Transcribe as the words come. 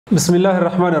بسم الله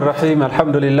الرحمن الرحيم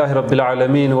الحمد لله رب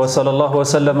العالمين وصلى الله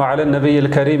وسلم على النبي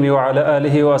الكريم وعلى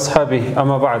آله وأصحابه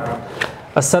أما بعد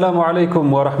السلام عليكم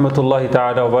ورحمة الله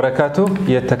تعالى وبركاته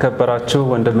يتكبراتشو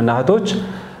وندمنا هدوج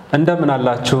عندما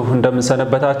نالاتشو عندما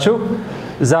سنبتاتشو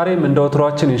زاري من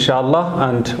دوترواتشن إن شاء الله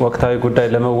عند وقتها يقول داي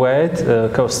لموعد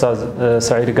كأستاذ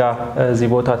سعيد قا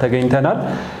زيبوتا تجينتنال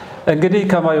انجدي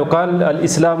كما يقال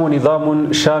الإسلام نظام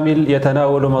شامل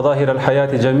يتناول مظاهر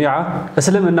الحياة جميعا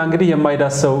اسلم ان انجدي يما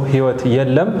يداسو هيوت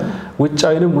يلم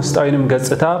وچاينم مستعينم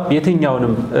ገጽታ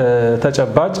የትኛውንም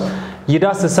ተጨባጭ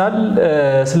ይዳስሳል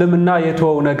እስልምና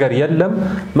የተወው ነገር የለም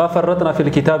ما فرطنا في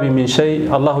الكتاب من شيء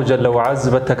الله جل وعز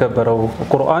በተከበረው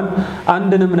ቁርአን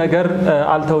አንድንም ነገር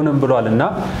አልተውንም ብሏልና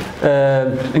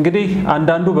እንግዲህ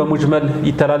አንዳንዱ በሙጅመል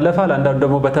ይተላለፋል አንዳንዱ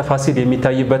ደግሞ በተፋሲል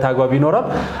የሚታይበት አግባብ ይኖራል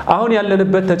አሁን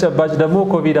ያለንበት ተጨባጭ ደግሞ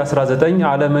ኮቪድ-19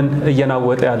 ዓለምን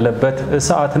እየናወጠ ያለበት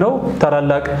ሰዓት ነው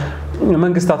ታላላቅ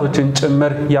መንግስታቶችን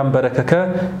ጭምር ያንበረከከ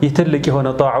ይትልቅ የሆነ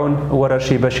ጣዑን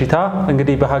ወረርሺ በሽታ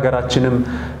እንግዲህ በሀገራችንም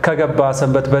ከገባ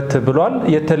ሰንበትበት ብሏል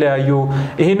የተለያዩ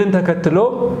ይሄንን ተከትሎ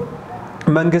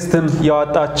መንግስትም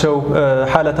ያወጣቸው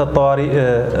ሐለተ ጧሪ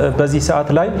በዚህ ሰዓት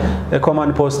ላይ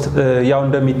ኮማንድ ፖስት ያው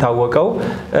እንደሚታወቀው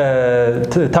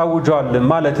ታውጇል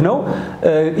ማለት ነው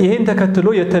ይሄን ተከትሎ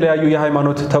የተለያዩ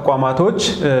የሃይማኖት ተቋማቶች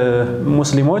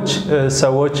ሙስሊሞች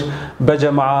ሰዎች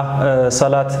በጀማዓ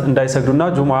ሰላት እንዳይሰግዱና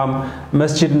ጁሙዓም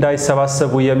መስጂድ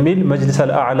እንዳይሰባሰቡ የሚል መጅሊስ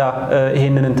አልአዕላ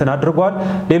ይሄንን እንትን አድርጓል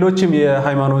ሌሎችም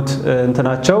የሃይማኖት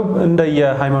እንትናቸው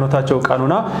እንደየሃይማኖታቸው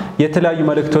ቃኑና የተለያዩ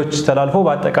መልእክቶች ተላልፎ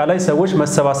በአጠቃላይ ሰዎች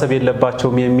መሰባሰብ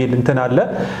የለባቸውም የሚል እንትን አለ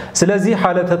ስለዚህ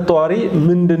ሐለተ ጧሪ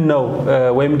ምንድነው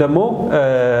ወይም ደግሞ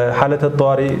ሐለተ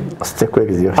ጧሪ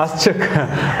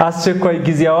አስቸኳይ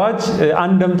ጊዜያዎች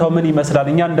አንደምታው ምን ይመስላል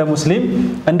እኛ እንደ ሙስሊም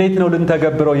እንዴት ነው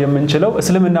ልንተገብረው የምንችለው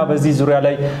እስልምና በዚህ ዙሪያ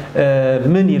ላይ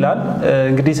ምን ይላል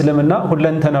እንግዲህ እስልምና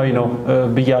ሁለንተናዊ ነው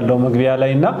ብያለው መግቢያ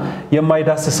ላይና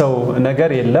የማይዳስሰው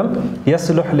ነገር የለም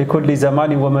يصلح لكل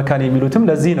زمان ومكان የሚሉትም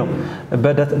ለዚህ ነው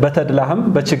በተድላህም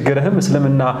በችግርህም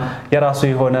እስልምና የራሱ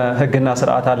የሆነ ህግና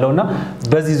ስርዓት አለውና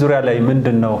በዚህ ዙሪያ ላይ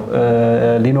ምንድነው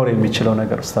ሊኖር የሚችለው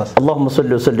ነገር ኡስታዝ اللهم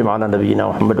صل وسلم على نبينا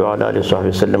محمد وعلى اله وصحبه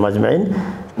وسلم اجمعين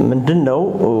ምንድነው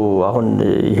አሁን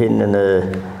ይሄንን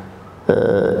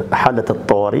ሐለተ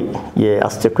ጧሪ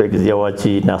የአስቸኳይ ጊዜ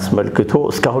አዋጅን አስመልክቶ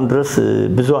እስካሁን ድረስ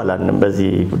ብዙ አላልንም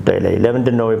በዚህ ጉዳይ ላይ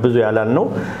ለምንድነው ብዙ ያላልነው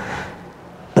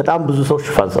በጣም ብዙ ሰው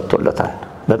ሽፋን ሰጥቶለታል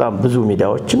በጣም ብዙ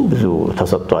ሚዲያዎችን ብዙ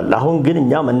ተሰጥቷል አሁን ግን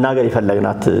እኛ መናገር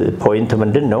ይፈልግናት ፖይንት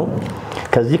ምንድነው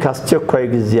ከዚህ ከአስቸኳይ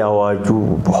ጊዜ አዋጁ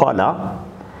በኋላ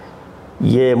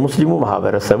የሙስሊሙ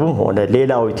ማህበረሰብም ሆነ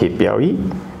ሌላው ኢትዮጵያዊ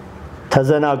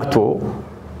ተዘናግቶ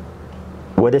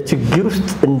ወደ ችግር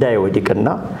ውስጥ እንዳይወድቅና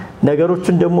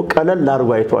ነገሮችን ደግሞ ቀለል አድርጎ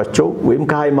አይቷቸው ወይም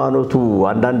ከሃይማኖቱ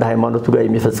አንዳንድ ሃይማኖቱ ጋር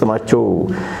የሚፈጽማቸው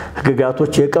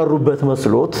ህግጋቶች የቀሩበት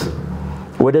መስሎት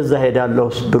ወደዛ ሄዳለው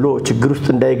ብሎ ችግር ውስጥ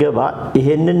እንዳይገባ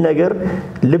ይሄንን ነገር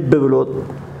ልብ ብሎ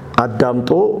አዳምጦ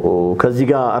ከዚህ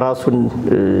ጋር ራሱን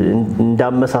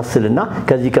እንዳመሳስልና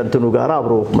ከዚህ ከንትኑ ጋር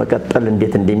አብሮ መቀጠል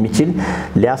እንዴት እንደሚችል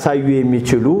ሊያሳዩ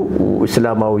የሚችሉ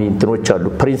እስላማዊ እንትኖች አሉ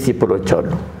ፕሪንሲፕሎች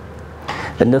አሉ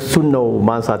እነሱን ነው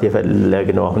ማንሳት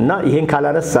የፈለግነው አሁንና ይሄን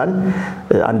ካላነሳን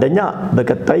አንደኛ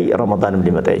በቀጣይ ረመዳንም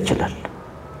ሊመጣ ይችላል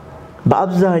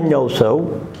በአብዛኛው ሰው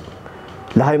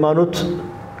ለሃይማኖት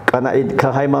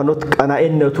ከሃይማኖት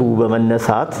ቀናኢነቱ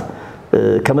በመነሳት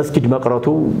ከመስጊድ መቅረቱ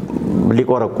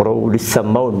ሊቆረቆረው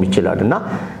ሊሰማው ይችላልና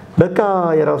በቃ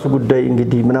የራሱ ጉዳይ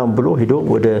እንግዲህ ምናም ብሎ ሄዶ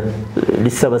ወደ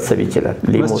ሊሰበሰብ ይችላል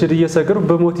መስጊድ እየሰገሩ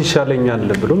በሞት ይሻለኛል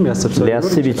ብሎም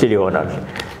ሊያስብ ይችል ይሆናል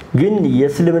ግን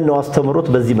የእስልምናው አስተምሮት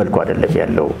በዚህ መልኩ አይደለም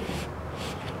ያለው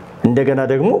እንደገና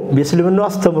ደግሞ የእስልምናው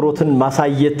አስተምሮትን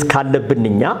ማሳየት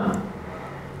ካለብንኛ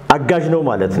አጋጅ ነው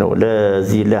ማለት ነው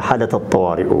ለዚህ ለሐለተ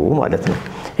ጧሪኡ ማለት ነው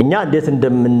እኛ እንዴት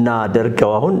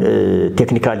እንደምናደርገው አሁን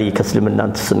ቴክኒካሊ ከእስልምና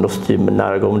እንስንወስድ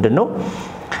የምናደርገው ምንድነው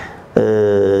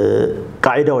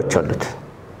ቃዒዳዎች አሉት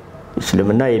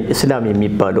እስልምና እስላም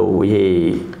የሚባለው ይሄ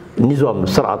ኒዛም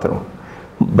ስርዓት ነው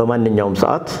በማንኛውም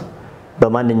ሰዓት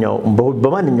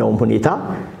በማንኛውም ሁኔታ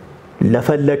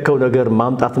ለፈለከው ነገር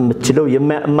ማምጣት የምትችለው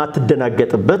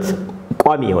የማትደናገጥበት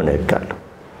ቋሚ የሆነ ህግ አለ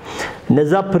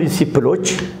እነዛ ፕሪንሲፕሎች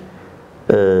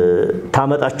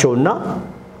ታመጣቸውና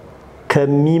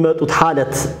ከሚመጡት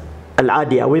ሐለት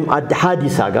العاديه ወይም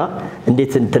ሐዲሳ ጋር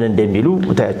እንዴት እንትን እንደሚሉ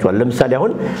ታያቸዋል ለምሳሌ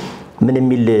አሁን ምን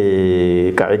የሚል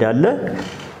ቃዒዳ አለ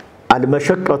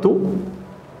المشقه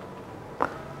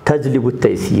تجلب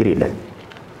التيسير ይላል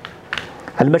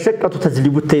المشقه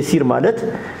تجلب التيسير ማለት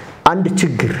አንድ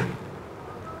ችግር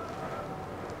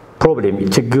ፕሮብሌም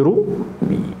ችግሩ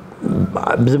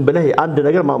ዝም ብለህ አንድ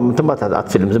ነገር ማምጣት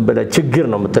አትችልም ዝም ብለህ ችግር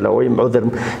ነው የምትለው ወይ ዑذር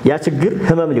ያ ችግር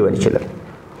ህመም ሊሆን ይችላል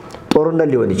ጦርነት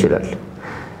ሊሆን ይችላል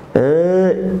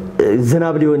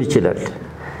ዝናብ ሊሆን ይችላል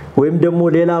ወይም ደግሞ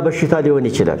ሌላ በሽታ ሊሆን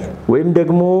ይችላል ወይም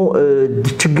ደግሞ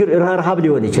ችግር ረሃብ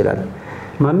ሊሆን ይችላል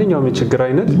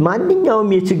ማንኛውም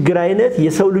የችግር አይነት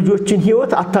የሰው ልጆችን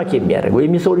ህይወት አታክ የሚያደርግ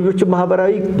ወይም የሰው ልጆችን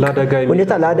ማህበራዊ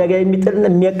ሁኔታ ለአደጋ የሚጥልና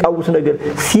የሚያቃውስ ነገር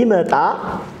ሲመጣ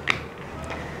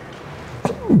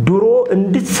ድሮ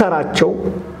እንድትሰራቸው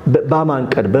በአማን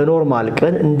ቀን በኖርማል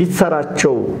ቀን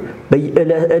እንድትሰራቸው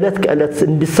በእለት ከእለት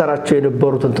እንድትሰራቸው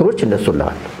የነበሩት እንትሮች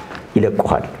እነሱላል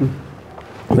ይለቁሃል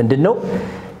ምንድነው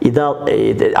اذا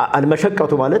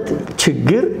المشقه ማለት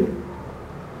ችግር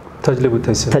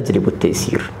تجلب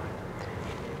التيسير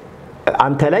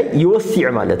አንተ ላይ ይወስዕ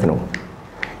ማለት ነው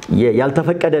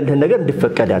ያልተፈቀደልህ ነገር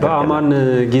እንድፈቀድ ያደርጋል በአማን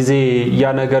ጊዜ ያ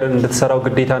ነገር እንድትሰራው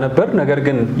ግዴታ ነበር ነገር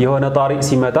ግን የሆነ ጣሪቅ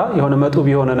ሲመጣ የሆነ መጡብ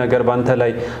የሆነ ነገር ባንተ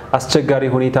ላይ አስቸጋሪ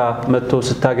ሁኔታ መጥቶ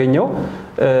ስታገኘው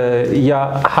ያ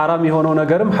حرام የሆነው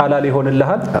ነገርም حلال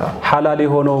ይሆንልሃል حلال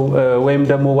የሆነው ወይም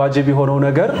ደግሞ ዋጅብ የሆነው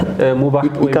ነገር ሙባህ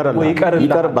ወይ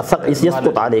ይቀርባል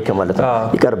يسقط عليك ማለት ነው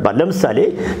ይቀርባል ለምሳሌ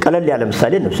ቀለል ያለ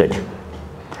ምሳሌ እንውሰድ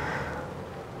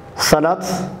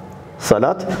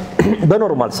ሰላት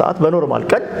በኖርማል ሰዓት በኖርማል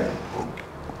ቀን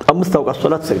 5 አውቃት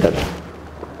ሶላት ትሰግዳለህ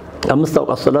 5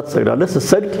 አውቃት ሶላት ትሰግዳለህ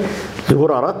ስትሰግድ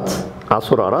ዙሁር 4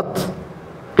 አሱር 4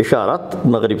 ኢሻ 4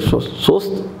 መግሪብ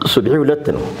 3 ሱብሂ 2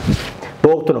 ነው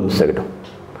በወቅቱ ነው የምትሰግደው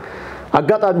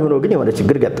አጋጣሚ ሆኖ ግን የሆነ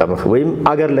ችግር ገጠመህ ወይም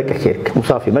አገር ለቀህ ሄድክ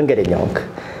ሙሳፊ መንገደኛ ሆንክ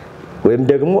ወይም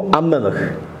ደግሞ አመመህ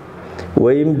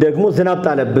ወይም ደግሞ ዝናብ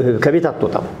ጣለብህ ከቤት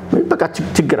አትወጣም በቃ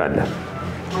ችግር አለ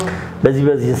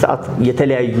በዚህ ሰዓት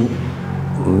የተለያዩ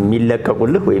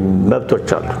ሚለቀቁልህ ወይም መብቶች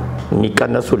አሉ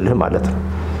የሚቀነሱልህ ማለት ነው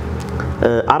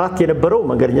አራት የነበረው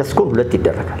መንገደኛ ስኮን 2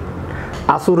 ይደረጋል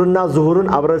አሱርና ዙሁርን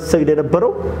አብረህ ሰግድ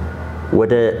የነበረው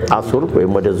ወደ አሱር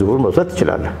ወይም ወደ ዙሁር መውሰድ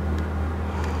ትችላለህ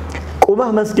ቁመህ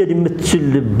መስገድ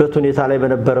የምትችልበት ሁኔታ ላይ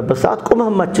በነበረበት ሰዓት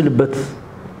ቁመህ ማትችልበት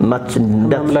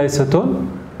ላይ ስትሆን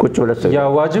ቁጭ ብለህ ያ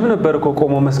ዋጅብ ነበር እኮ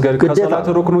ቆሞ መስገድ ከሶላት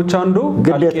ሩክኖች አንዱ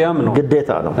አልቂያም ነው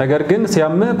ግዴታ ነው ነገር ግን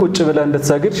ሲያምህ ቁጭ ብለህ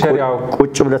እንድትሰግድ ሸሪዓው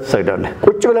ቁጭ ብለህ ትሰግዳለህ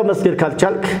ቁጭ ብለህ መስገድ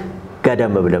ካልቻልክ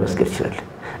ጋደም ብለህ መስገድ ይችላል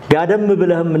ጋደም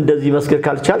ብለህም እንደዚህ መስገድ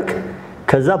ካልቻልክ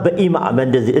ከዛ በኢማም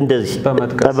እንደዚህ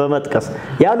በመጥቀስ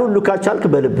ያን ሁሉ ካልቻልክ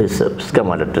በልብህ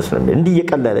እስከማለት ድረስ ነው እንዲህ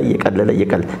እየቀለለ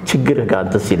ችግርህ ጋር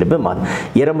አንተ ሲልብህ ማለት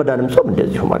የረመዳንም ጾም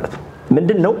እንደዚሁ ማለት ነው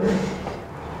ምንድነው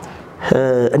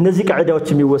እነዚህ ቃዒዳዎች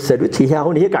የሚወሰዱት ይሄ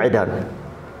ቃዒዳ ነው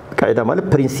ቃዒዳ ማለት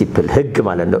ፕሪንሲፕል ህግ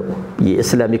ማለት ነው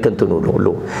የእስላሚክ እንትኑ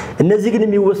ነው እነዚህ ግን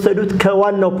የሚወሰዱት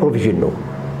ከዋናው ፕሮቪዥን ነው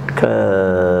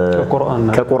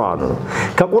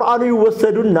ከቁርአኑ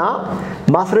ይወሰዱና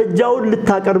ማስረጃውን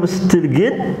ልታቀርብ ስትል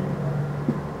ግን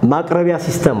ማቅረቢያ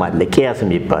ሲስተም አለ ቂያስ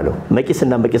የሚባለው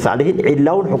መቂስና መቂስ አለህ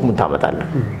ኢላውን ሁክም ታመጣለህ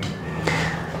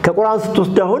ከቁርአን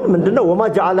ስትወስደው ምንድነው ወማ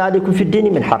جعل عليكم في الدين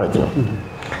من حرج ነው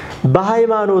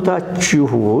በሃይማኖታችሁ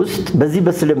ውስጥ በዚህ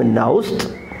በእስልምና ውስጥ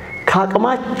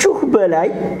ካቅማችሁ በላይ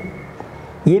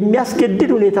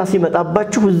የሚያስገድድ ሁኔታ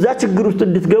ሲመጣባችሁ እዛ ችግር ውስጥ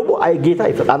እንድትገቡ ጌታ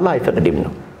ይፈቅዳል አይፈቅድም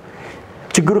ነው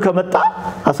ችግሩ ከመጣ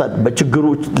አሳድ በችግሩ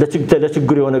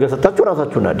ለችግሩ የሆነ ነገር ሰጣችሁ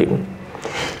ራሳችሁን አድኑ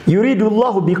يريد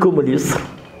الله بكم اليسر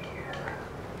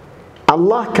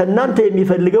አላህ ከናንተ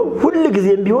የሚፈልገው ሁሉ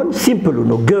ጊዜም ቢሆን ሲምፕል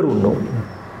ነው ገሩ ነው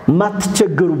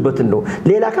ማትቸገሩበትን ነው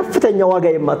ሌላ ከፍተኛ ዋጋ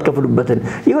የማትከፍሉበትን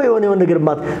የሆነ ነገር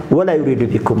ወላ يريد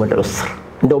بكم العسر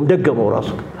እንደውም ደገመው ራሱ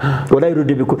ወላ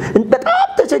يريد بكم በጣም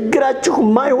ተቸግራችሁ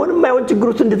ማይሆን ችግር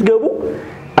ውስጥ እንድትገቡ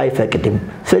አይፈቅድም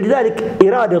ስለዚህ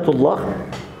ኢራደቱ الله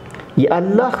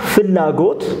የአላህ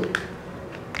ፍላጎት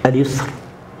اليسر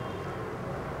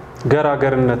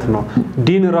ገራገርነት ነው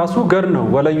ዲን ራሱ ገር ነው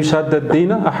ወላ يشدد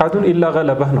الدين احد الا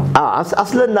غلبه ነው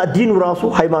አስለና ዲኑ ራሱ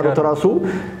ሃይማኖት ራሱ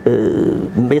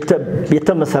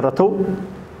የተመሰረተው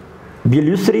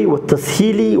باليسر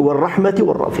والتسهيل والرحمه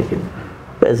والرفق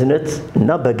በእዝነት እና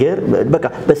በገር በቃ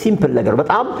በሲምፕል ነገር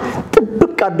በጣም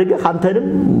ጥብቅ አድርገህ አንተንም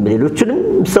ሌሎችንም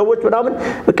ሰዎች ምናምን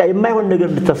በቃ የማይሆን ነገር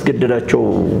እንድታስገድዳቸው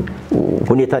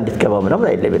ሁኔታ እንድትገባ ምናምን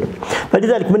አይለበልም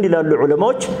فلذلك ምን ይላሉ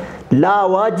ዑለማዎች لا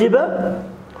واجب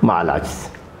مع العجز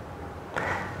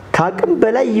ካቅም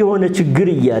በላይ የሆነ ችግር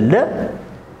ይያለ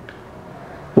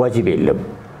ዋጅብ የለም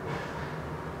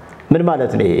ምን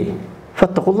ማለት ነው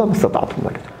فاتقوا الله ما استطعتم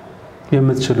ማለት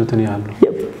የምትችሉትን ያሉ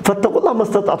فاتقوا الله ما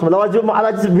استطعتم لا واجب مع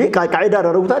العجز ቃዒዳ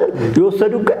አደረጉት አይደል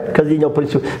ይወሰዱ ግን ከዚህኛው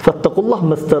ፕሪንሲፕል فاتقوا الله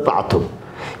ما استطعتم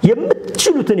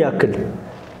የምትችሉትን ያክል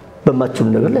በማትችሉ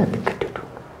ነገር ላይ አትከደዱ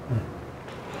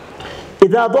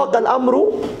اذا ضاق الامر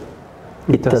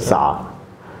اتسع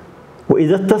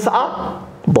واذا اتسع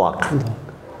ضاق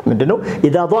ምንድነው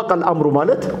اذا ضاق الامر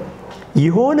ማለት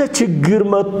የሆነ ችግር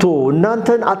መጥቶ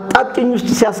እናንተን አጣጥኝ ውስጥ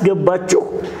ሲያስገባችሁ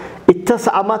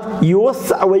التسعمات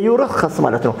يوسع ويرخص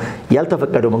معناته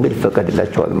يالتفقدوا من غير فقد الله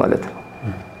تعالى معناته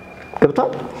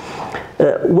كبتال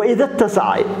وإذا اتسع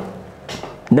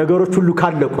ነገሮች ሁሉ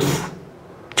ካለቁስ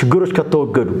ችግሮች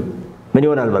ከተወገዱ ምን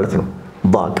ይሆናል ማለት ነው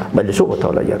ባቃ መልሶ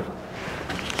ወጣው ላይ ያለው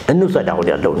እንውሰዳው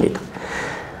ያለው ሁኔታ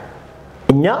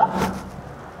እኛ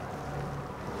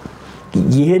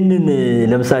ይሄንን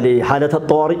ለምሳሌ ሐለተ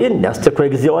ጧሪኢን አስቸኳይ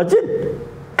ጊዜ አዋጅን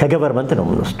ከገቨርመንት ነው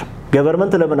የምንወስደው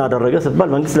ገቨርመንት ለምን አደረገ ሲባል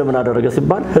መንግስት ለምን አደረገ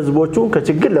ሲባል ህዝቦቹን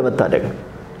ከችግር ለመታደግ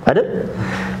አይደል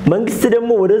መንግስት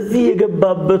ደግሞ ወደዚህ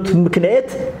የገባበት ምክንያት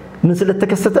ምን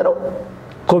ስለተከሰተ ነው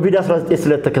ኮቪድ-19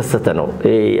 ስለተከሰተ ነው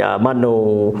ማን ነው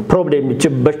ፕሮብሌም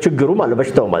በችግሩ ማለት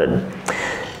በሽታው ማለት ነው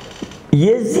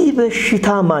የዚህ በሽታ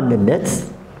ማንነት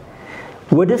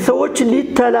ወደ ሰዎች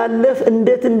ሊተላለፍ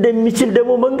እንዴት እንደሚችል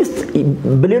ደግሞ መንግስት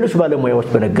በሌሎች ባለሙያዎች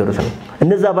በነገሩት ነው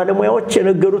እነዛ ባለሙያዎች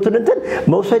የነገሩትን እንትን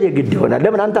መውሰድ የግድ ይሆናል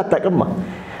ለምን አንተ አጣቀማ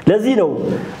ለዚህ ነው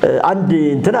አንድ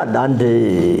እንትን አለ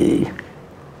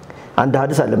አንድ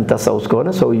ሐዲስ አለ የምታሳውስ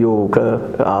ከሆነ ሰውየው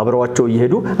ከአብረዋቸው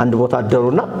ይሄዱ አንድ ቦታ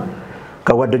አደሩና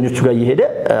ከጓደኞቹ ጋር ይሄደ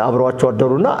አብረዋቸው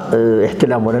አደሩና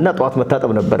እህትላም ሆነና ጧት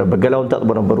መታጠብ ነበረበት ገላውን ታጥቦ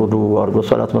ነበር ወዱ አርጎ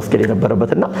ሶላት መስገድ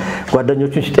ነበረበትና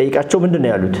ጓደኞቹን ሲጠይቃቸው ምንድነው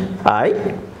ያሉት አይ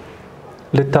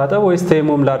ልታጠብ ወይስ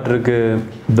ተይሞም ላድርግ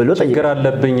ብሎ ችግር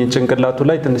አለብኝ ጭንቅላቱ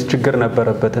ላይ ትንሽ ችግር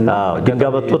ነበረበትና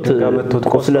ድንጋበቶት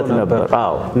ቁስለት ነበር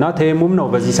እና ተይሞም ነው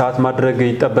በዚህ ሰዓት ማድረግ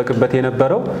ይተበቅበት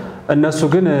የነበረው እነሱ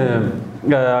ግን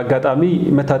አጋጣሚ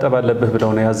መታጠብ አለበት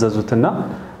ብለው ነው ያዘዙትና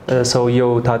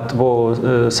ሰውየው ታጥቦ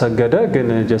ሰገደ ግን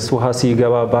ጀስ ውሃ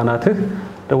ሲገባ ባናትህ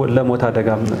ለሞት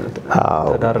አደጋም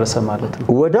ተዳረሰ ማለት ነው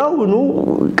ወዳውኑ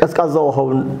ቀዝቃዛው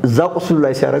ውሃውን እዛ ቁስሉ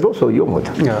ላይ ሲያረጋው ሰውየው ሞተ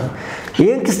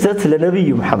ይሄን ክስተት ለነብዩ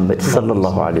መሐመድ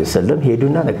ሰለላሁ ዐለይሂ ወሰለም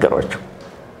ሄዱና ነገሯቸው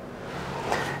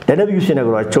ለነብዩ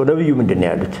ሲነግሯቸው ነብዩ ምንድነው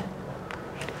ያሉት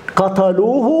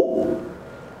قتلوه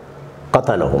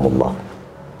قتلهم الله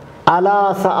الا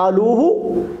سالوه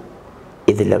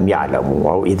إذ لم يعلموا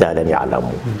أو إذا لم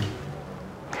يعلموا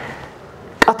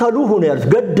قتلوه نيالس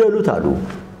قدلوا تالو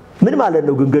من معنى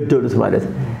أنه قدلوا مالت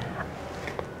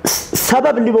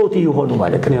سبب لموته يهونوا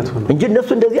مالت إنجي النفس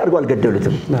اندزي أرقوا القدلوا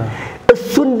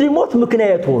السندي موت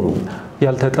مكنايات هونوا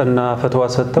يالتتأنا فتوى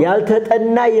ستو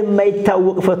يالتتأنا يما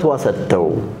يتاوق فتوى ستو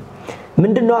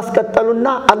من دنو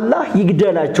أسكتلونا الله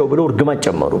يقدلاتشو بلو رقمان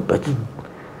جمروبت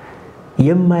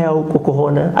يما يوقوكو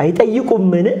هونا أيتأيكم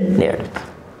منه نيالت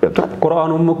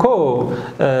القرآن مكو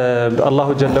الله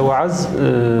جل وعز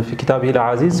في كتابه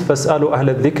العزيز فاسألوا أهل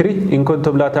الذكر إن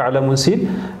كنتم لا تعلمون سيل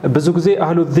بزوجي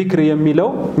أهل الذكر يميلو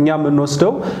نعم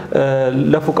النصدو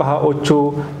لفقهاء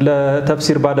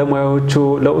لتفسير بعد ما يوتشو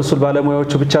لأصول بعد ما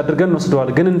يوتشو بتشادرجن نصدو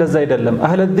على جن ده زايد اللهم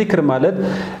أهل الذكر مالد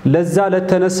لزالة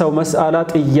تنسى ومسألات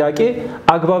إياك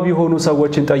أقباب يهونو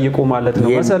سوتشين تأيقوا مالتنا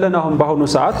مثلا هم بهونو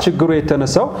ساعات شجروا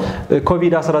يتنسوا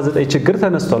كوفيد 19 أي شجر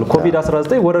تنسوا كوفيد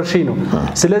 19 ورشينو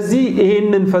ስለዚህ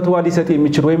ይሄንን ፈትዋ ሊሰጥ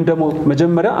የሚችል ወይም ደግሞ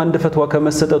መጀመሪያ አንድ ፈትዋ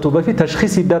ከመሰጠቱ በፊት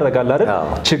ተሽኺስ ይደረጋል አይደል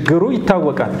ችግሩ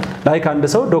ይታወቃል ላይክ አንድ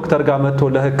ሰው ዶክተር ጋር መጥቶ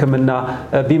ለህክምና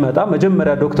ቢመጣ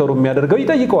መጀመሪያ ዶክተሩ የሚያደርገው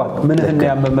ይጠይቀዋል ምንህን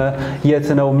ያመመ የት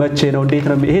ነው መቼ ነው እንዴት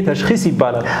ነው ይሄ ተሽኺስ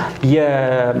ይባላል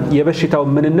የበሽታው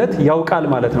ምንነት ያውቃል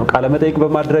ማለት ነው ቃለ መጠይቅ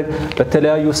በማድረግ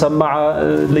በተለያዩ ሰማዓ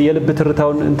የልብ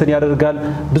ትርታውን እንትን ያደርጋል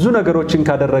ብዙ ነገሮችን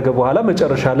ካደረገ በኋላ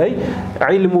መጨረሻ ላይ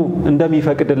ዒልሙ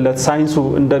እንደሚፈቅድለት ሳይንሱ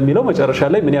እንደሚለው መጨረሻ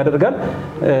ላይ ምን ያደርጋል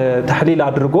ተህሊል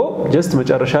አድርጎ ጀስት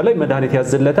መጨረሻ ላይ መድኃኒት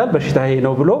ያዝለታል በሽታ ይሄ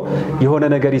ነው ብሎ የሆነ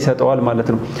ነገር ይሰጠዋል ማለት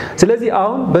ነው ስለዚህ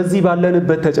አሁን በዚህ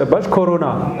ባለንበት ተጨባጭ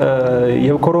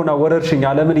የኮሮና ወረርሽኝ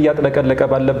ዓለምን ያጥለቀለቀ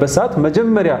ባለበት ሰዓት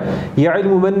መጀመሪያ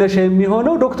የዒልሙ መነሻ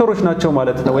የሚሆነው ዶክተሮች ናቸው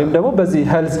ማለት ነው ወይም ደግሞ በዚህ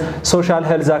ሄልዝ ሶሻል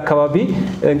ሄልዝ አካባቢ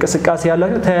እንቅስቃሴ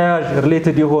ያላቸው ተያያዥ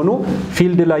ሪሌትድ የሆኑ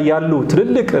ፊልድ ላይ ያሉ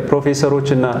ትልልቅ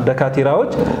ፕሮፌሰሮችና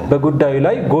ደካቲራዎች በጉዳዩ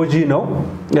ላይ ጎጂ ነው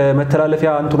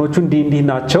መተላለፊያ አንቱኖቹ እንዲህ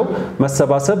ናቸው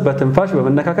መሰባሰብ በትንፋሽ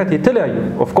በመነካከት የተለያዩ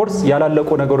ኦፍ ኮርስ ያላለቁ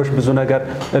ነገሮች ብዙ ነገር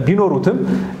ቢኖሩትም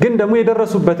ግን ደግሞ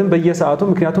የደረሱበትን በየሰዓቱ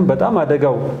ምክንያቱም በጣም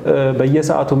አደጋው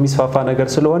በየሰዓቱ የሚስፋፋ ነገር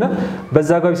ስለሆነ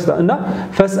በዛ ጋር እና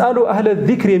ፈስአሉ አህለ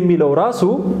ዚክር የሚለው ራሱ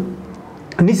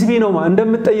ንስቢ ነው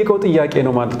እንደምትጠይቀው ጥያቄ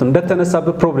ነው ማለት ነው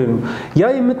እንደተነሳበት ፕሮብሌም ያ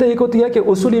የምትጠይቀው ጥያቄ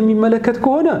ኡሱል የሚመለከት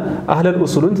ከሆነ አህለል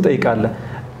ኡሱልን ትጠይቃለህ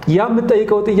ያ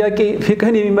የምትጠይቀው ጥያቄ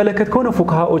ፍቅህን የሚመለከት ከሆነ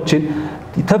ፉቅሃዎችን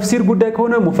ተፍሲር ጉዳይ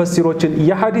ከሆነ ሙፈሲሮችን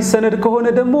የሐዲስ ሰነድ ከሆነ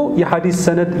ደግሞ የሐዲስ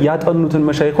ሰነድ ያጠኑትን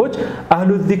መሻይኾች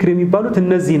አህሉ ዚክር የሚባሉት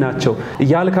እነዚህ ናቸው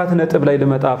ያልካት ነጥብ ላይ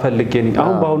ልመጣ ፈልጌ ነኝ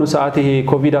አሁን በአሁኑ ሰዓት ይሄ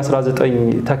ኮቪድ-19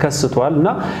 ተከስቷልና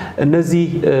እነዚህ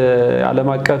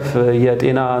ዓለም አቀፍ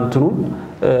የጤና እንትኑ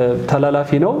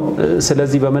ተላላፊ ነው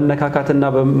ስለዚህ በመነካካትና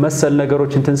በመሰል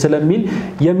ነገሮች እንትን ስለሚል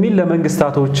የሚል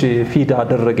ለመንግስታቶች ፊድ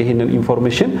አደረገ ይሄንን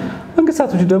ኢንፎርሜሽን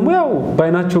መንግስታቶች ደግሞ ያው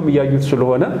ባይናቸውም ያዩት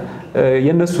ስለሆነ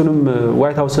የነሱንም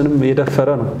ዋይት ሃውስንም የደፈረ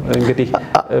ነው እንግዲህ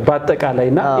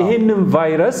በአጠቃላይና ይሄንን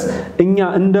ቫይረስ እኛ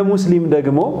እንደ ሙስሊም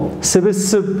ደግሞ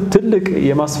ስብስብ ትልቅ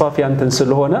የማስፋፊያ እንትን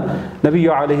ስለሆነ ነብዩ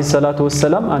አለይሂ ሰላቱ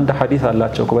ወሰለም አንድ ሐዲስ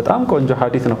አላቸው በጣም ቆንጆ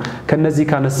ሐዲስ ነው ከነዚህ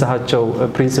ካነሳቸው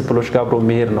ፕሪንሲፕሎች ጋር አብሮ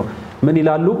መሄድ ነው ምን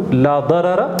ይላሉ ላ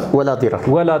ضرر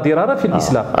ولا ضرر في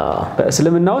الاسلام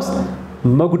በእስልምና ውስጥ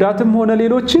መጉዳትም ሆነ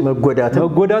ሌሎች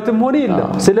መጎዳትም ሆነ የለም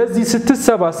ስለዚህ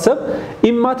ስትሰባሰብ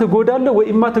ኢማ ተጎዳለህ ወይ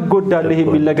ኢማ ተጎዳለህ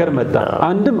የሚል ነገር መጣ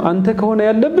አንድም አንተ ከሆነ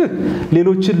ያለብህ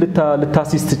ሌሎችን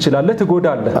ልታሲስት ትችላለህ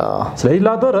ተጎዳለህ ስለዚህ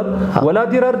ላ ضرر ولا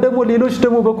ضرر ደግሞ ሌሎች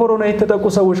ደግሞ በኮሮና የተጠቁ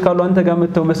ሰዎች ካሉ አንተ ጋር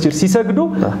መተው መስጂድ ሲሰግዱ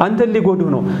አንተ ሊጎዱ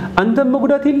ነው አንተ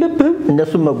መጉዳት የለብህም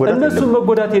እነሱ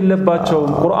መጎዳት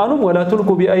የለባቸውም ቁርአኑም ولا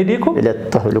تلقوا بايديكم الى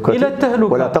التهلكه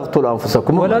ولا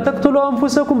تقتلوا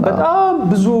انفسكم በጣም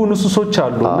ብዙ ንሱሶች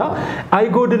አሉና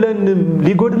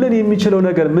ሊጎድለን የሚችለው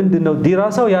ነገር ምንድነው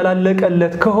ዲራሳው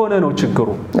ያላለቀለት ከሆነ ነው ችግሩ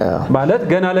ማለት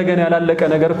ገና ለገና ያላለቀ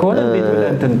ነገር ከሆነ እንዴት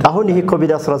ብለን አሁን ይሄ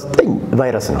ኮቪድ-19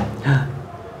 ቫይረስ ነው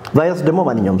ቫይረስ ደግሞ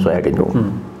ማንኛውም ሰው ያገኘው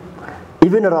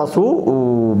ኢቭን ራሱ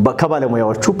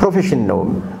በከባለሙያዎቹ ፕሮፌሽን ነው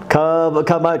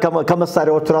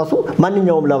ከመሳሪያዎቹ ራሱ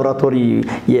ማንኛውም ላብራቶሪ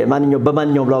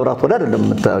በማንኛውም ላብራቶሪ አይደለም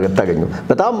የምታገኘው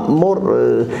በጣም ሞር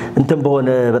እንትን በሆነ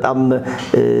በጣም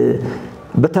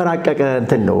በተራቀቀ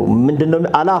እንትን ነው ምንድነው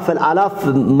አላፍ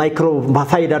ማይክሮ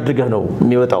ፋይዳ አድርገህ ነው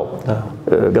የሚወጣው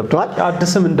ገብቷል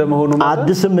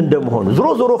አዲስም እንደመሆኑ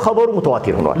ዞሮ ኸበሩ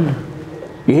ሙተዋቲር ሆኗል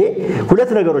ይሄ ሁለት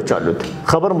ነገሮች አሉት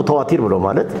ኸበር ሙተዋቲር ብሎ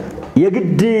ማለት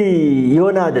የግድ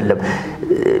የሆነ አይደለም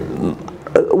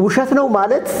ውሸት ነው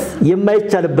ማለት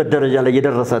የማይቻልበት ደረጃ ላይ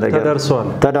የደረሰ ነገር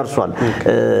ተደርሷል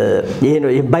ይሄ ነው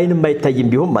ባይን የማይታይም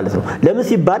ቢሆን ማለት ነው ለምን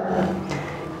ሲባል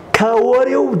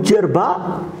ከወሬው ጀርባ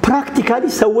ፕራክቲካሊ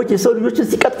ሰዎች የሰው ልጆችን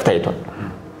ሲቀጥፍ ታይቷል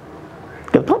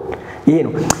ገብቷል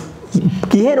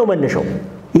ይሄ ነው መነሻው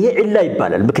ይሄ ኢላ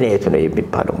ይባላል ምክንያቱ ነው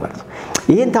የሚባለው ማለት ነው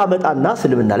ይሄን ታመጣና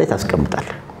እስልምና ላይ ታስቀምጣል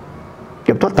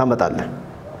ገብቷል ታመጣለ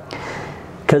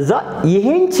ከዛ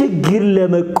ይሄን ችግር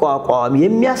ለመቋቋም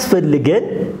የሚያስፈልገን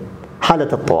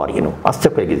ሐለተ ተዋሪ ነው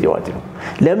አስቸኳይ ጊዜ አዋጅ ነው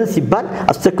ለምን ሲባል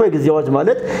አስቸኳይ ጊዜ አዋጅ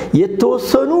ማለት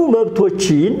የተወሰኑ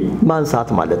መብቶችን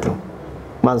ማንሳት ማለት ነው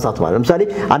ለምሳሌ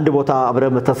አንድ ቦታ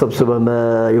አብረህ ተሰብስበህ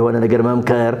የሆነ ነገር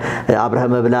መምከር አብረህ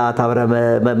መብላት አብረህ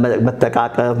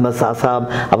መተቃቀፍ መሳሳም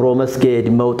አብሮ መስገድ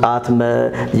መውጣት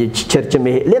ቸርች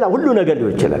መሄድ ሌላ ሁሉ ነገር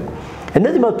ሊሆን ይችላል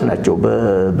እነዚህ መብት ናቸው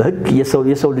በህግ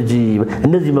የሰው ልጅ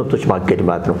እነዚህ መብቶች ማገድ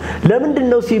ማለት ነው ለምንድን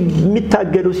ነው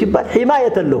የሚታገዱ ሲባል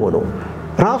ሂማየተ ለሆነው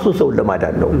ራሱ ሰው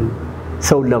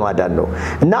ለማዳን ነው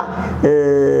እና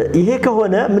ይሄ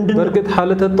ከሆነ ምንድነው በርግጥ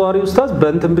ሐለተ ተዋሪ ኡስታዝ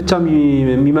በእንትን ብቻ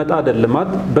የሚመጣ አይደለም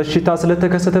በሽታ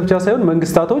ስለተከሰተ ብቻ ሳይሆን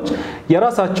መንግስታቶች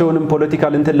የራሳቸውንም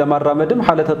ፖለቲካል እንትን ለማራመድም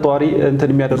ሐለተ ተዋሪ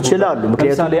እንትን የሚያደርጉ ይችላሉ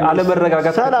ለምሳሌ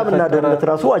አለመረጋጋት ሰላምና ደህንነት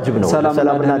ራሱ ዋጅብ ነው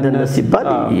ሰላምና ደህንነት ሲባል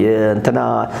እንትና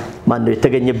ማን ነው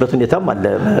የተገኘበት ሁኔታም አለ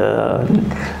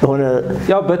ሆነ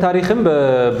ያው በታሪክም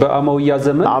በአመውያ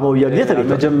ዘመን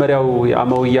መጀመሪያው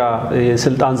የአመውያ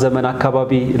የስልጣን ዘመን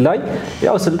አካባቢ ላይ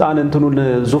ያው ስልጣን እንትኑን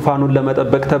ዙፋኑን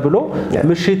ለመጠበቅ ተብሎ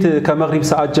ምሽት ከመግሪብ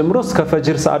ሰዓት ጀምሮ እስከ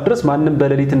ፈጅር ሰዓት ድረስ ማንንም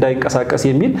በሌሊት እንዳይንቀሳቀስ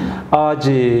የሚል አዋጅ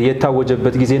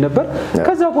የታወጀበት ጊዜ ነበር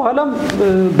ከዛ በኋላም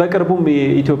በቅርቡም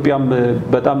ኢትዮጵያም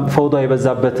በጣም ፈውዳ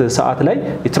የበዛበት ሰዓት ላይ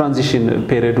የትራንዚሽን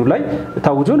ፔሪዮዱ ላይ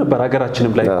ታውጆ ነበር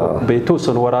ሀገራችንም ላይ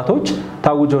በተወሰኑ ወራቶች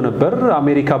ታውጆ ነበር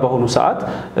አሜሪካ በሆኑ ሰዓት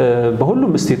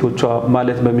በሁሉም ስቴቶቿ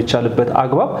ማለት በሚቻልበት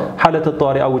አግባብ ሐለተ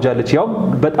ተዋሪ አውጃለች ያው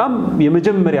በጣም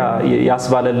የመጀመሪያ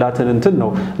ያስባለላትን እንትን ነው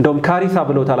እንደውም ካሪታ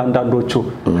ብለውታል አንዳንዶቹ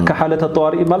ከሐለተ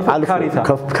ተዋሪ ማለት ካሪታ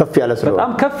ከፍ ያለ ስለሆነ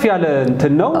በጣም ከፍ ያለ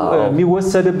እንትን ነው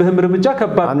የሚወሰድብህም እርምጃ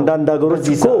ከባድ ነው አንዳንድ ሀገሮች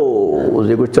እኮ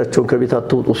ዜጎቻቸውን ከቤት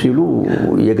አትወጡ ሲሉ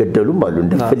የገደሉም አሉ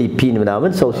እንደ ፊሊፒን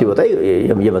ምናምን ሰው ሲወጣ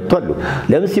የመቷሉ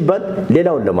ለምን ሲባል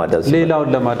ሌላውን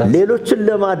ለማዳን ሌሎችን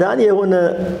ለማዳን የሆነ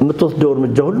የምትወስደው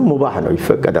እርምጃ ሁሉ ሙባህ ነው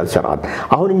ይፈቀዳል ሸርዓን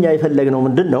አሁን እኛ የፈለግነው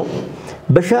ምንድነው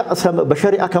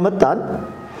በሸሪዓ ከመጣን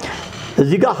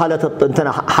እዚህ ጋር ሐለተ እንትና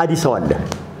ሐዲስው አለ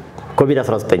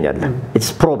ኮቪድ-19 አለ ኢትስ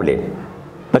ፕሮብሌም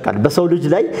በቃ በሰው ልጅ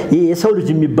ላይ የሰው ልጅ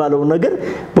የሚባለው ነገር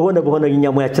በሆነኛ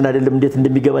ሙያችን አይደለም እንዴት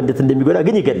እንደሚጎዳ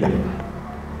ግን ይገላል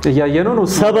ያየነው ነው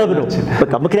ሰበብ ነው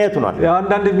በቃ ምክንያቱ ነው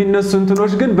አንዳንድ የሚነሱ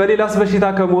እንትኖች ግን በሌላስ በሽታ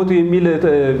ከሞቱ የሚል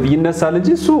ይነሳል እንጂ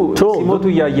እሱ ሲሞቱ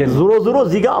ያየነው ዞሮ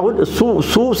እዚህ ጋር አሁን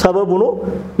እሱ ሰበቡ ነው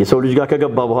የሰው ልጅ ጋር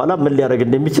ከገባ በኋላ ምን ሊያደርግ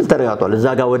እንደሚችል ተረጋግጧል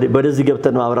እዛ ጋር ወደዚህ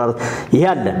ገብተን ማብራራት ይሄ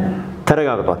አለ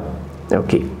ተረጋግጧል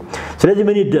ኦኬ ስለዚህ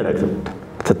ምን ይደረግ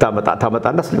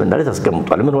ታመጣና እስልምና ላይ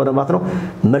ታስቀምጧል ምን ሆነ ማለት ነው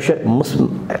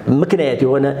ምክንያት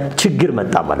የሆነ ችግር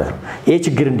መጣ ማለት ነው ይሄ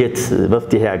ችግር እንዴት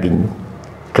መፍትሄ ያገኝ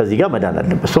ከዚህ ጋር መዳን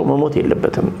አለበት ሰው መሞት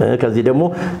የለበትም ከዚህ ደግሞ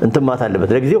እንትን ማታ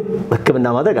አለበት ለጊዜው ህክምና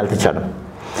ማድረግ አልተቻለም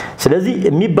ስለዚህ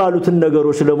የሚባሉትን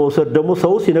ነገሮች ለመውሰድ ደግሞ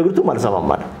ሰው ሲነግሩትም አልሰማም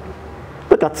ማለት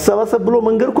በቃ ተሰባሰብ ብሎ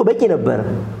መንገር እኮ በቂ ነበር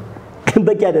ግን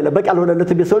በቂ አይደለም በቃ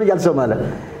አልሆነለትም የሰው ልጅ አልሰማለ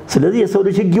ስለዚህ የሰው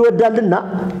ልጅ ህግ ይወዳልና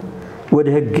ወደ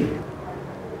ህግ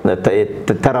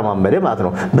ተረማመደ ማለት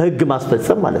ነው በህግ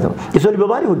ማስፈጸም ማለት ነው የሰው ልጅ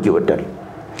በባህሪ ህግ ይወዳል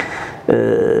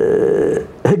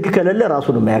ህግ ከሌለ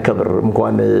ራሱን የማያከብር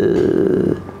እንኳን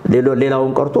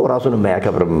ሌላውን ቀርቶ ራሱን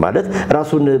የማያከብር ማለት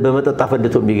ራሱን በመጠጣ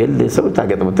ፈንድቶ የሚገል ሰው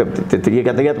ታገጥ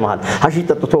መሃል ሐሺ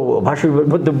ጠጥቶ ባሽ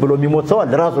ብሎ የሚሞት ሰው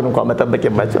አለ ራሱን እንኳን መጠበቅ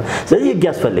የማይችል ስለዚህ ህግ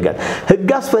ያስፈልጋል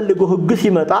ህግ አስፈልጎ ህግ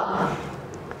ሲመጣ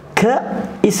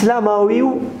ከኢስላማዊው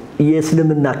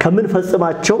የእስልምና ከምን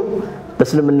ፈጽማቸው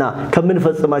በእስልምና ከምን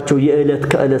ፈጽማቸው የእለት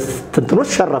ከእለት ትንትኖች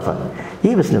ሸረፈ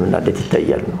ይህ በእስልምና እንዴት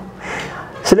ይታያል ነው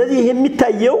ስለዚህ ይሄ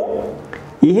የሚታየው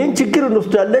ይሄን ችግር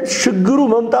እንወስዳለን ችግሩ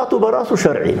መምጣቱ በራሱ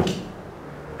ሸርዒ ነው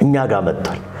እኛ ጋር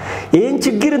መጣል ይሄን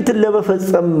ችግር እንትን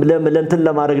ለመፈጸም ለእንትን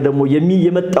ለማድረግ ደግሞ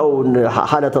የመጣው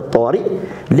ሐለተ ጧሪ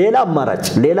ሌላ አማራጭ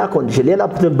ሌላ ኮንዲሽን ሌላ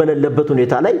በሌለበት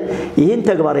ሁኔታ ላይ ይሄን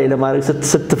ተግባራዊ ለማድረግ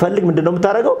ስትፈልግ ምንድነው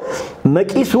የምታደርገው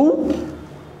መቂሱ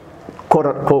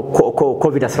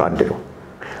ኮቪድ-19 ነው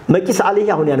መቂስ አለህ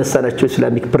አሁን ያነሳናቸው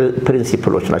ኢስላሚክ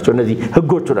ፕሪንሲፕሎች ናቸው እነዚህ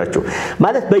ህጎቹ ናቸው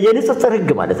ማለት በየንጽጽር ህግ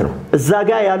ማለት ነው እዛ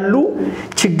ጋር ያሉ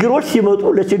ችግሮች ሲመጡ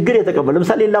ለችግር የተቀበለ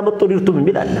ለምሳሌ ኢላመጦሪርቱም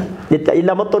የሚል አለ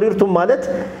ኢላመጦሪርቱም ማለት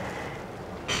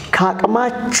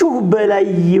ካቅማችሁ በላይ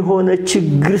የሆነ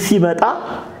ችግር ሲመጣ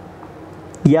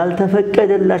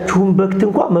ያልተፈቀደላችሁን በክት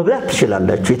እንኳን መብላት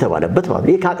ትችላላችሁ የተባለበት ማለት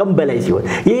ይሄ ካቅም በላይ ሲሆን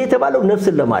ይሄ የተባለው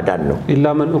ነፍስን ለማዳን ነው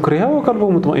ኢላመን ኡክሪሃ ወቀልቡ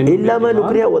ሙጥመኢን ኢላመን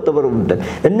ኡክሪሃ ወጠበሩ ሙጥመኢን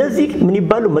እነዚህ ምን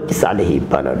ይባሉ መቂስ አለህ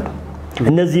ይባላሉ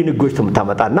እነዚህ ንጎች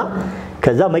ተመጣጣና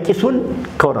ከዛ መቂሱን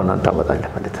ኮሮና ታመጣለ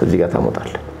ማለት እዚህ ጋር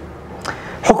ታመጣለ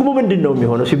ሁክሙ ምንድነው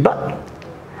የሚሆነው ሲባል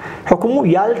ሁክሙ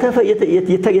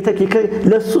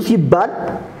ለሱ ሲባል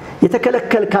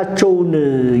የተከለከልካቸውን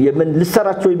የምን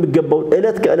ልሰራቸው የሚገባው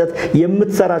እለት ከእለት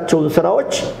የምትሰራቸውን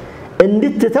ስራዎች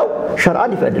እንድትተው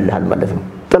ሸርዓን ይፈቅድልሃል ማለት ነው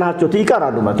ጥላቸው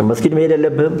ይቀራሉ ማለት ነው መስጊድ መሄድ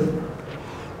የለብህም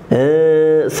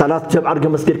ሰላት ጀምዕ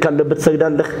አድርገህ መስጊድ ካለበት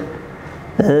ሰግዳለህ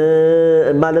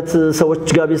ማለት ሰዎች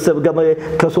ጋር ቢሰብ ጋር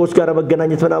ከሰዎች ጋር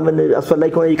መገናኘት ምናምን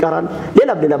አስፈላጊ ሆነ ይቀራል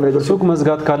ሌላም ነገር ሱቅ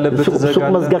መዝጋት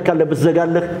ካለበት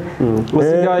ዘጋለህ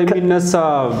እዚጋ የሚነሳ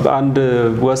አንድ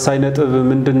ወሳኝ ነጥብ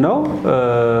ምንድነው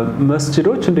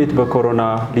መስጂዶች እንዴት በኮሮና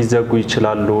ሊዘጉ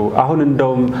ይችላሉ አሁን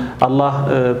እንደውም አላህ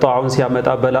ጣዑን ሲያመጣ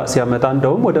በላ ሲያመጣ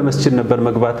እንደውም ወደ መስጂድ ነበር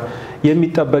መግባት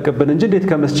የሚጠበቅብን እንጂ እንዴት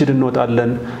ከመስጂድ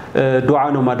እንወጣለን ዱዓ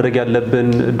ነው ማድረግ ያለብን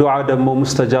ዱዓ ደግሞ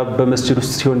ሙስተጃብ በመስጂድ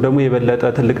ውስጥ ሲሆን ደግሞ የበለጠ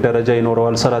ትልቅ ደረጃ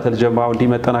ይኖረዋል ሰላተል ጀማዓው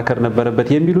እንዲመጠናከር ነበረበት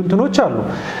የሚሉ እንትኖች አሉ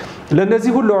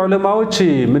ለነዚህ ሁሉ ዑለማዎች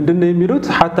ምንድነው የሚሉት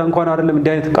hatta እንኳን አይደለም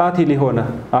እንዲህ አይነት ቃቲል የሆነ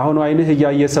አሁን አይንህ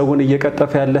ያየሰውን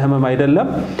እየቀጠፈ ያለ ህመም አይደለም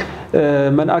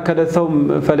من اكل ثوم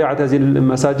فليعتزل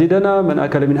مساجدنا من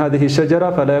اكل من هذه الشجره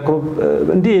فلا يقرب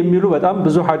እንዲህ የሚሉ በጣም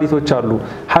ብዙ ሐዲሶች አሉ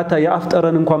hatta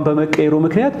ያፍጠረን እንኳን በመቀየሩ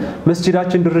ምክንያት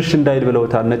መስጂዳችን ድርሽ እንዳይል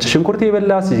ብለውታል ነጭ ሽንኩርት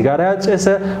የበላ ሲጋራ ያጨሰ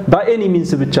ባኤኒ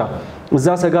ሚንስ ብቻ እዛ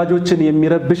ሰጋጆችን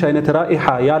የሚረብሽ አይነት ራኢሃ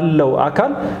ያለው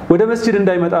አካል ወደ መስጂድ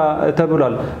እንዳይመጣ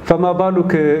ተብሏል فما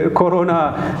بالك ኮሮና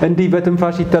እንዲህ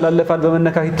በትንፋሽ ይተላለፋል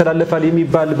በመነካክ ይተላለፋል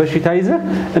የሚባል በሽታ ይዘ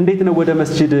እንዴት ነው ወደ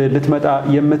መስጂድ ልትመጣ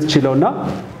የምትችለውና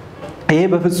ይሄ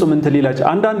በፍጹም እንት ሊላጭ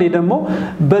አንዳንዴ ደግሞ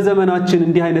በዘመናችን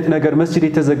እንዲህ አይነት ነገር መስጂድ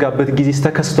የተዘጋበት ጊዜ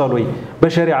ተከስቷል ወይ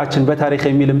በሸሪዓችን በታሪክ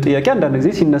የሚልም ጥያቄ አንዳንድ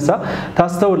ጊዜ ሲነሳ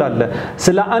ታስተውላለ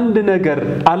ስለ አንድ ነገር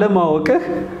አለማወቅህ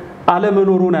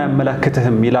አለመኖሩን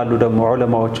አያመላክተህም ይላሉ ደግሞ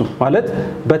ዑለማዎቹ ማለት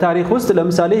በታሪክ ውስጥ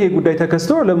ለምሳሌ ይሄ ጉዳይ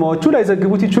ተከስቶ ዑለማዎቹ ላይ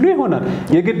ዘግቡት ይችሉ ይሆናል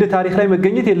የግድ ታሪክ ላይ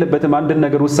መገኘት የለበትም አንድ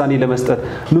ነገር ውሳኔ ለመስጠት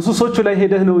ንሱሶቹ ላይ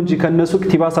ሄደህ ነው እንጂ ከነሱ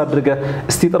ኢክቲባስ አድርገህ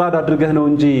እስቲጥራድ አድርገህ ነው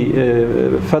እንጂ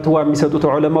ፈትዋ የሚሰጡት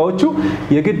ዑለማዎቹ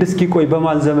የግድ እስኪ ቆይ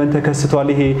በማን ዘመን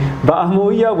ተከስቷል ይሄ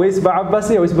በአህመውያ ወይስ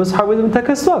በአባሲያ ወይስ በሱሐቦች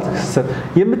ተከስቷል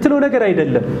የምትለው ነገር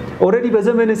አይደለም ኦሬዲ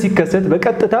በዘመነ ሲከሰት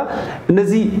በቀጥታ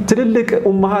እነዚህ ትልልቅ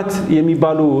ኡማሃት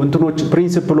የሚባሉ እንትኖች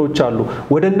ፕሪንሲፕሎች አሉ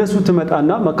ወደ እነሱ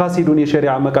ተመጣና መቃሲዱን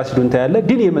የሸሪዓ መቃሲዱን ታያለ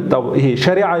ዲን የመጣው ይሄ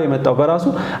ሸሪዓ የመጣው በራሱ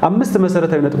አምስት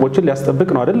መሰረታዊ ነጥቦችን ሊያስጠብቅ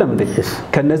ነው አይደለም እንዴ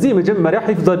ከነዚህ መጀመሪያ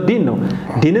ሒፍዝ ዲን ነው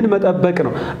ዲንን መጠበቅ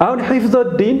ነው አሁን ሒፍዝ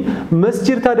ዲን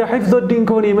መስጂድ ታዲያ ሒፍዝ ዲን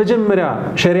ከሆነ የመጀመሪያ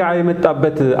ሸሪዓ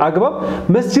የመጣበት አግባብ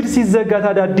መስጂድ ሲዘጋ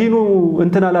ታዲያ ዲኑ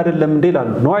እንትናል አይደለም እንዴ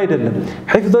ይላሉ ነው አይደለም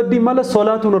ሒፍዝ ዲን ማለት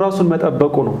ሶላቱን ራሱን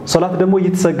መጠበቁ ነው ሶላት ደግሞ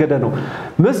እየተሰገደ ነው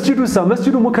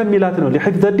መስጂዱ ሙከሚላት ነው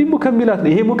ለሒፍዝ ዲን ሙከሚላት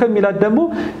ነው ይሄ ሙከሚላት ሙከሚላት ደግሞ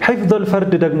ሒፍዘል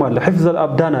ፈርድ ደግሞ አለ ሒፍዘል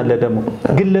አብዳን አለ ደግሞ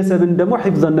ግለሰብን ደግሞ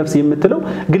ሒፍዘል ነፍስ የምትለው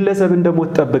ግለሰብን ደግሞ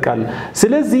ተጠብቃል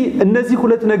ስለዚህ እነዚህ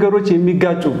ሁለት ነገሮች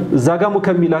የሚጋጩ እዛጋ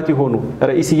ሙከሚላት ይሆኑ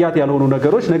ረኢሲያት ያልሆኑ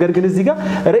ነገሮች ነገር ግን እዚህ ጋር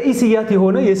ረኢሲያት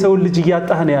የሆነ የሰው ልጅ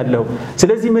ያጣህ ነው ያለው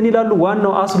ስለዚህ ምን ይላሉ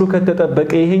ዋናው አስሉ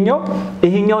ከተጠበቀ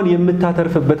ይሄኛውን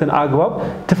የምታተርፍበትን አግባብ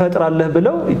ትፈጥራለህ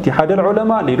ብለው ኢትሃድ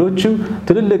العلماء ሌሎች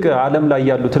ትልልቅ ዓለም ላይ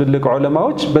ያሉ ትልልቅ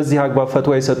ዑለማዎች በዚህ አግባብ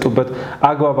ፈትዋ የሰጡበት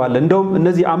አግባብ አለ እንደውም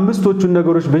እነዚህ አምስቶቹን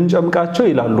ነገሮች ብንጨምቃቸው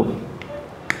ይላሉ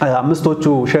አምስቶቹ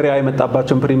ሸሪዓ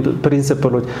የመጣባቸው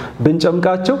ፕሪንሲፕሎች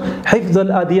ብንጨምቃቸው ሒፍዘል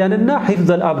አድያንና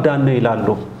ሒፍዘል አብዳን ነው ይላሉ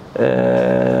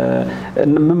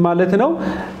ምን ማለት ነው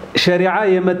ሸሪዓ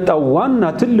የመጣው ዋና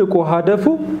ትልቁ ሀደፉ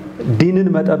ዲንን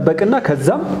መጠበቅና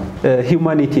ከዛም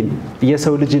ሂዩማኒቲን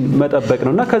የሰው ልጅን መጠበቅ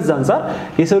ነውና ከዛ አንፃር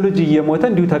የሰው ልጅ እየሞተ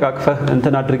እንዲሁ ተቃቅፈህ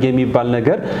እንትን አድርገ የሚባል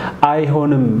ነገር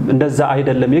አይሆንም እንደዛ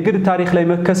አይደለም የግድ ታሪክ ላይ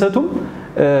መከሰቱም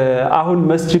አሁን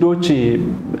መስጂዶች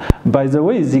ባይ ዘ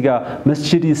ወይ እዚህ ጋር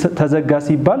መስጂድ ተዘጋ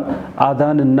ሲባል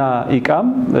አዳንና ኢቃም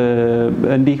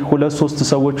እንዲህ ሁለት ሶስት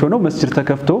ሰዎች ሆነው መስጂድ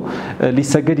ተከፍቶ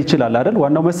ሊሰገድ ይችላል አይደል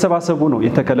ዋናው መሰባሰቡ ነው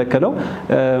የተከለከለው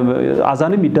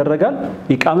አዛንም ይደረጋል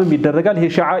ኢቃምም ይደረጋል ይሄ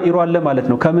ሸዓኢሩ አለ ማለት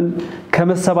ነው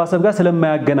ከመሰባሰብ ጋር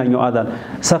ስለማያገናኘው አዛን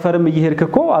ሰፈርም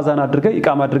እየሄድክኮ አዛን አድርገ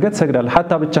ኢቃም አድርገ ተሰግዳል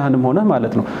hatta ብቻህንም ሆነ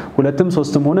ማለት ነው ሁለትም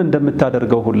ሶስትም ሆነ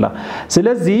እንደምታደርገው ሁላ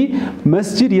ስለዚህ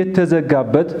መስጂድ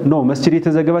የተዘጋበት ነው መስጂድ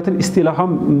የተዘጋበትን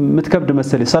ኢስቲላሃም ምትከብድ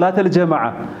መሰለ ሰላተል ጀማዓ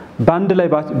ባንድ ላይ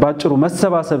ባጭሩ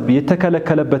መሰባሰብ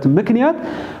የተከለከለበት ምክንያት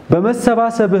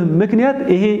በመሰባሰብ ምክንያት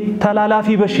ይሄ ተላላፊ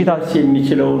በሽታ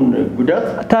የሚችለውን ጉዳት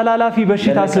ተላላፊ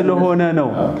በሽታ ስለሆነ ነው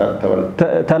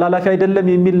ተላላፊ አይደለም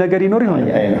የሚል ነገር ይኖር ይሆነ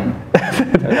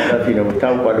ተላላፊ ነው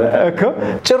ታውቋል እኮ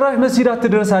ጭራሽ መስጂድ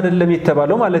አትድረስ አይደለም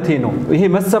የተባለው ማለት ነው ይሄ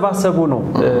መሰባሰቡ ነው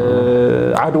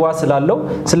አድዋ ስላለው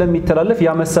ስለሚተላለፍ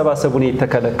ያ መሰባሰቡ ነው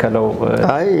የተከለከለው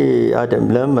አይ አደም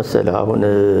ለምሳሌ አሁን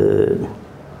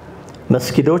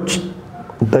መስጊዶች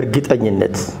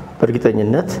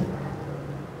በርግጠኝነት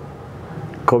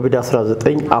ኮቪድ-19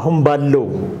 አሁን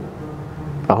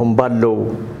ባለው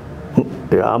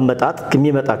አመጣጥ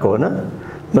ከሚመጣ ከሆነ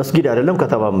መስጊድ አይደለም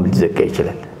ከተማም ሊዘጋ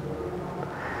ይችላል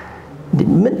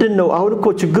ምንድነው አሁን እኮ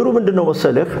ችግሩ ምንድነው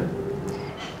መሰለህ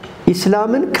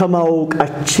ኢስላምን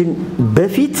ከማወቃችን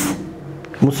በፊት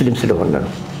ሙስሊም ስለሆነ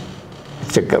ነው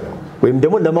ተቸገሩ ወይም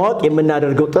ደግሞ ለማወቅ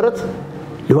የምናደርገው ጥረት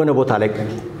የሆነ ቦታ ላይ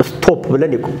ስቶፕ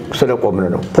ብለን ስለቆምን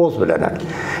ነው ፖዝ ብለናል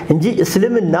እንጂ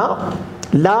እስልምና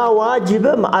ላ ዋጅበ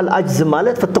ማል አጅዝ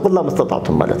ማለት ፈተቁላህ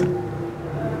መስተጣቱም ማለት ነው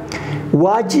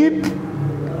ዋጅብ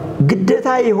ግዴታ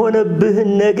የሆነብህ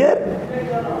ነገር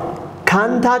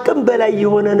ካንተ አቅም በላይ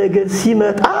የሆነ ነገር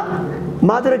ሲመጣ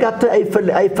ማድረግ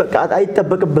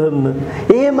አይጠበቅብህም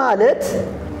ይሄ ማለት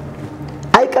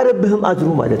አይቀርብህም አጅሩ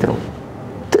ማለት ነው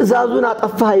ትእዛዙን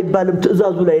አጠፋህ አይባልም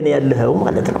ትእዛዙ ላይ ነው ያለኸው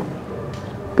ማለት ነው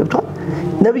ገብቷል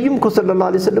ነብዩም ሰለላሁ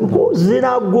ዐለይሂ ወሰለም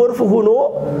ዝናብ ጎርፍ ሆኖ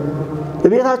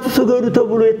በቤታችሁ ስገዱ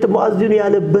ተብሎ የተማዝኑ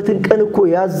ያለበትን ቀን እኮ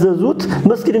ያዘዙት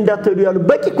መስጊድ እንዳትሄዱ ያሉ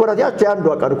በቂ ኮራቲያቸው ያንዱ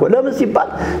አቀር እኮ ለምን ሲባል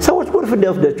ሰዎች ጎርፍ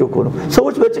እንዲያስደቸው እኮ ነው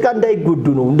ሰዎች በጭቃ እንዳይጎዱ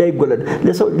ነው እንዳይጎለድ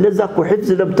ለዛ እኮ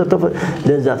ህፍዝ ለምተተፈ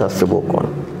ለዛ ታስቦ እኮ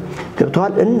ነው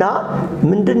ገብቷል እና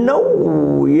ምንድነው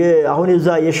አሁን የዛ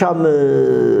የሻም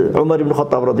ዑመር ኢብኑ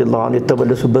ኸጣብ ረዲየላሁ ዐንሁ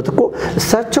የተመለሱበት እኮ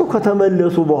እሳቸው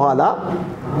ከተመለሱ በኋላ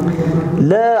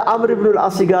ለአምር ኢብኑ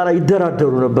አልዓስ ጋር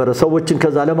ይደራደሩ ነበር ሰዎችን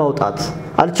ከዛ ለማውጣት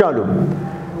አልቻሉም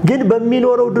ግን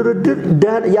በሚኖረው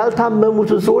ድርድር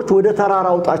ያልታመሙት ሰዎች ወደ ተራራ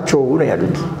አውጣቸው ነው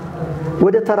ያሉት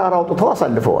ወደ ተራራ አውጥተው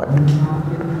አሳልፈዋል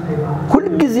ሁሉ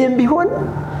ጊዜም ቢሆን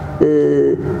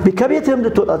በከቤትም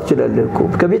ልትወጣ ትችላለህ እኮ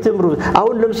ከቤትም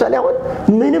አሁን ለምሳሌ አሁን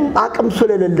ምንም አቅም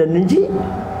ስለሌለን እንጂ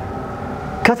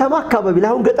ከተማ አካባቢ ላይ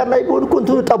አሁን ገጠር ላይ ቢሆን እኮ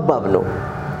እንትኑ ጠባብ ነው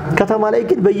ከተማ ላይ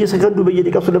ግን በየሰከንዱ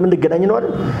በየደቂቃው ስለምንገናኝ ነው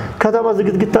አይደል ከተማ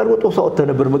ዝግትግት አድርጎ ጦሳውት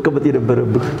ነበር መቀበጥ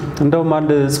የነበረብህ እንደውም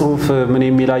አንድ ጽሁፍ ምን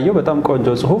የሚላየው በጣም ቆንጆ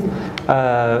ጽሁፍ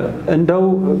እንደው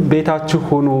ቤታችሁ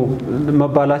ሆኖ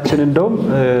መባላችን እንደውም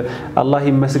አላህ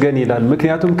ይመስገን ይላል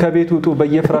ምክንያቱም ከቤት ውጡ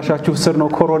በየፍራሻችሁ ስር ነው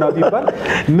ኮሮና ቢባል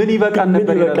ምን ይበቃን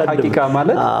ነበር ይላል ሐቂቃ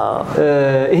ማለት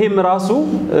ይሄም ራሱ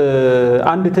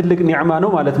አንድ ትልቅ ኒዕማ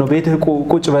ነው ማለት ነው ቤትህ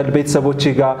ቁጭ በል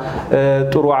ቤተሰቦችህ ጋር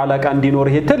ጥሩ አላቃ እንዲኖር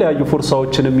የተለያዩ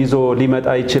ፍርሳዎችን ይዞ ሊመጣ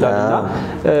ይችላልና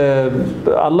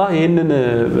አላህ ይሄንን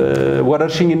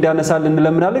ወረርሽኝ እንዲያነሳልን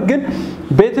ለምናለን ግን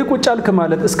ቤት ቁጭ አልክ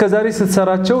ማለት እስከዛሬ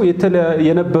ስትሰራቸው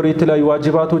የነበሩ የተለያዩ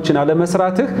ዋጅባቶችን አለ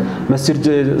መስራትህ መስጂድ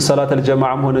ሰላተል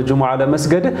ጀማዓም ሆነ ጁሙዓ አለ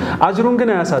መስገድ አጅሩን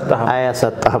ግን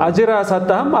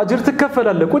አያሳጣህም አጅር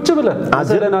ትከፈላለህ ቁጭ ብለህ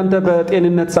አዘለን አንተ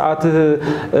በጤንነት ሰዓት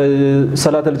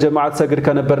ሰላተል ጀማዓ ሰግድ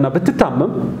ከነበርና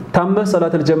ብትታመም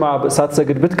ሰላተል ጀማዓ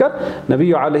ሳትሰግድ ብትቀር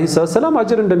ነብዩ አለይሂ ሰላም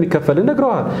አጅር እንደሚከፈል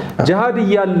ነግረዋል ጂሃድ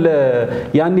ያለ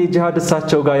ያኔ ጂሃድ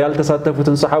እሳቸው ጋር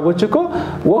ያልተሳተፉትን ሰሃቦች እኮ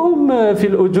ወሁም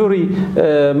ፊል ኡጁሪ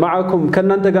ማዓኩም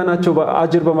ከናንተ ጋር ናቸው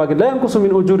አጅር በማግኘት ላይ እንቁሱ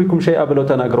ሚን ኡጁሪኩም ሸይአ ብለው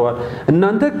ተናግረዋል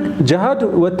እናንተ ጂሃድ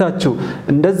ወጣችሁ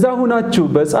እንደዛ ሆናችሁ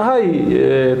በፀሐይ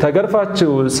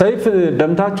ተገርፋችሁ ሰይፍ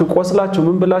ደምታችሁ ቆስላችሁ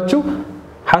ምን ብላችሁ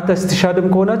حتى استشهادم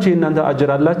كوناچ እናንተ አጅር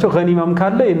አላችሁ ገኒማም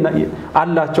ካለ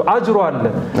አላችሁ አጅሩ አለ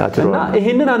እና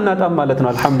ይሄንን አናጣም ማለት ነው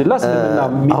አልহামዱሊላህ ስለና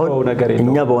የሚቆው ነገር የለም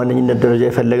እኛ በዋነኝነት ደረጃ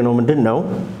የፈለግነው ምንድነው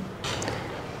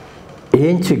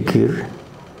ይሄን ችግር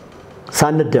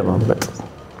ሳንደማመጥ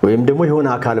ወይም ደግሞ የሆነ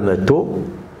አካል መጥቶ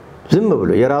ዝም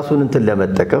ብሎ የራሱን እንትን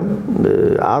ለመጠቀም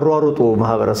አሯሩጦ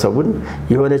ማህበረሰቡን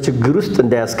የሆነ ችግር ውስጥ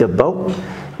እንዳያስገባው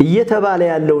እየተባለ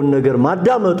ያለውን ነገር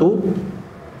ማዳመጡ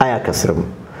አያከስርም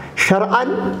ሸርዓን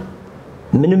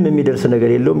ምንም የሚደርስ ነገር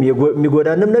የለም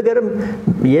የሚጎዳንም ነገርም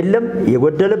የለም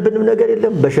የጎደለብንም ነገር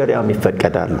የለም በሸሪዓም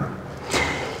ይፈቀዳል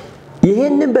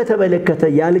ይሄንን በተመለከተ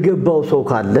ያልገባው ሰው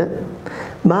ካለ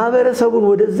ማህበረሰቡን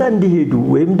ወደዛ እንዲሄዱ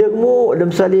ወይም ደግሞ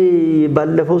ለምሳሌ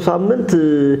ባለፈው ሳምንት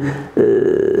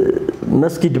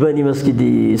መስጊድ በኒ መስጊድ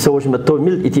ሰዎች መተው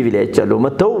ሚል ኢቲቪ ላይ አይቻለው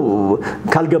መተው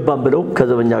ካልገባም ብለው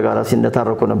ከዘበኛ ጋር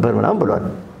ሲነታረቁ ነበር ምናም ብሏል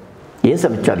ይሄን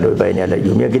ሰምቻለሁ ባይኔ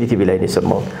ያላየው የሚያገኝ ቲቪ ላይ ነው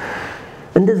የሰማው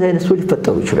እንደዚህ አይነት ሰው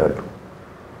ሊፈጠሩ ይችላሉ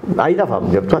አይጣፋም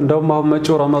ገብቷል እንደውም አሁን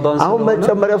መጪው ረመዳን አሁን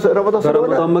መጨመሪያ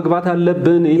ረመዳን መግባት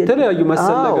አለብን የተለያዩ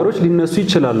መሰል ነገሮች ሊነሱ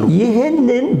ይችላሉ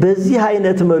ይሄንን በዚህ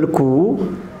አይነት መልኩ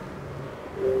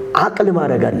አቅል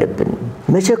ማድረግ አለብን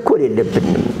መቸኮል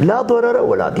የለብንም ላ ضرر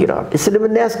ولا ضرار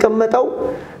እስልምና ያስቀመጠው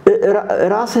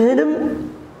ራስህንም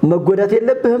መጎዳት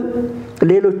የለብህም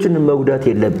ሌሎችንም መጉዳት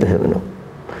የለብህም ነው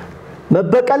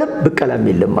መበቀልም በቀላም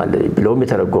የለም ማለት ብለውም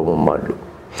የተረጎሙም አሉ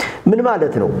ምን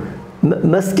ማለት ነው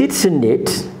መስጊድ ስንሄድ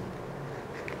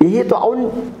ይሄ ጧውን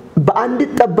በአንድ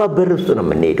ጠባብ በር ውስጥ ነው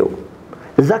የምንሄደው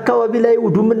እዛ አካባቢ ላይ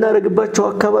ውዱ የምናረግባቸው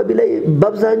አካባቢ ላይ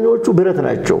በአብዛኞቹ ብረት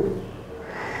ናቸው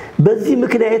በዚህ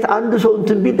ምክንያት አንዱ ሰው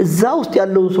እንትን ቢል እዛ ውስጥ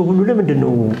ያለው ሰው ሁሉ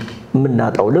ለምንድነው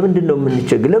ምናጣው ለምንድነው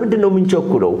ምንቸግ ለምንድነው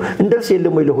ምንቸኩለው እንደርስ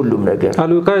የለም ወይ ለሁሉም ነገር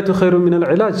አልውቃየቱ ኸይሩ ሚን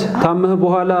አልዒላጅ ታመህ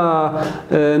በኋላ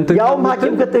እንት ያው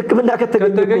ማኪም ከተከምና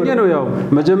ከተገኘ ነው ያው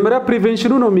መጀመሪያ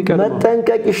ፕሪቬንሽኑ ነው የሚቀርበው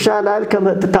መጠንቀቅ ይሻላል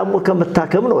ከመታሙ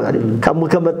ከመታከም ነው አይደል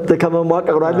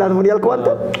ከመሟቀቅ ነው አይደል ምን ያልከው አንተ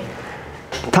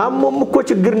ታሞም እኮ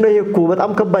ችግር ነው ይሄ እኮ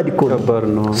በጣም ከባድ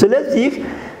ነው ስለዚህ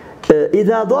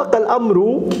اذا ضاق الامر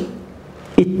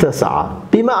اتسع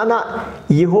بمعنى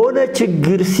يهونه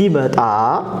ችግር ሲመጣ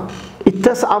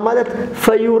اتسع ማለት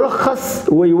فيرخص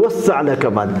ويوسع لك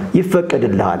ማለት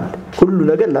ይፈቀድልሃል ሁሉ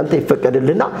ነገር ላንተ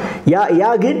ይፈቀድልና ያ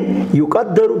ግን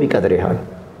يقدر بقدرها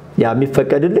ያ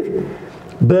የሚፈቀድልህ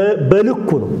በልኩ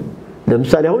ነው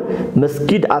ለምሳሌ አሁን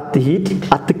መስጊድ አትሂድ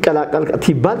አትቀላቀል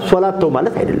ትባል ሶላቶ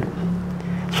ማለት አይደለም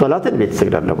ሶላትን ቤት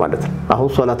ሰግዳለህ ማለት ነው አሁን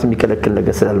ሶላት የሚከለክል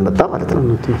ነገር ስላልመጣ ማለት ነው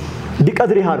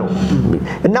ቢቀድሪሃ ነው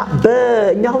እና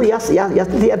በእኛው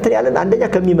ያንተን ያለን አንደኛ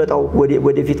ከሚመጣው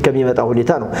ወደፊት ከሚመጣው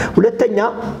ሁኔታ ነው ሁለተኛ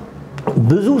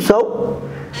ብዙ ሰው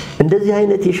እንደዚህ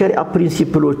አይነት የሸሪዓ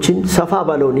ፕሪንሲፕሎችን ሰፋ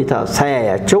ባለ ሁኔታ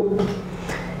ሳያያቸው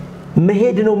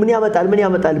መሄድ ነው ምን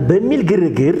ያመጣል በሚል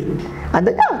ግርግር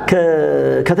አንደኛ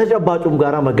ከተጨባጩም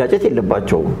ጋራ መጋጨት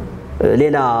የለባቸው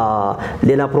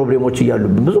ሌላ ፕሮብሌሞች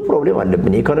ያሉብን ብዙ ፕሮብሌም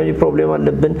አለብን ኢኮኖሚ ፕሮብሌም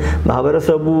አለብን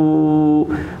ማህበረሰቡ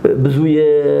ብዙ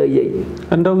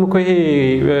እንደውም እኮ ይሄ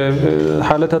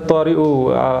ሐለተ ጧሪኡ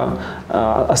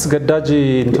አስገዳጅ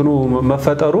እንትኑ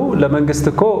መፈጠሩ ለመንግስት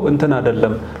እኮ እንትን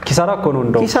አይደለም ኪሳራ እኮ ነው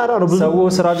እንደው ሰው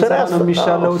ስራ ነው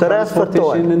የሚሻለው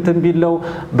ትራንስፖርቴሽን እንትን ቢለው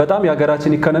በጣም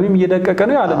ያገራችን ኢኮኖሚም እየደቀቀ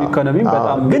ነው የዓለም ኢኮኖሚም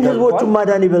በጣም ግን ህዝቦቹ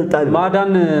ማዳን ይበልጣል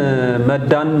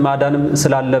ማዳንም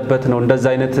ስላለበት ነው እንደዛ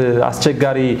አይነት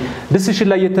አስቸጋሪ ዲሲሽን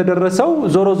ላይ የተደረሰው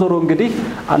ዞሮ እንግዲህ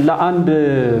ለአንድ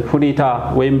ሁኔታ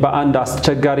ወይም በአንድ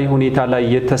አስቸጋሪ ሁኔታ ላይ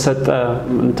የተሰጠ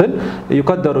እንትን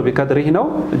ይቀደሩ በቀድሪህ ነው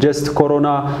ጀስት ኮሮና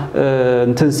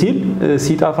እንትን ሲል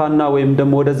ሲጣፋና ወይም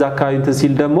ደግሞ ወደዛ አካባቢ እንትን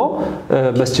ሲል ደግሞ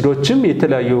መስጂዶችም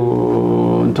የተለያዩ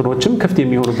እንትኖችም ክፍት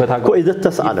የሚሆኑበት አገር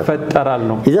ይፈጠራል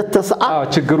ነው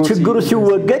ችግሩ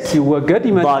ሲወገድ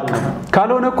ይመጣል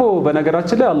ካልሆነኮ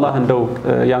በነገራችን ላይ አላህ እንደው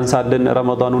ያንሳልን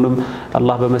ረመዳኑንም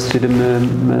አላህ በመስጂድም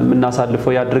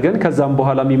ምናሳልፈው ያድርገን ከዛም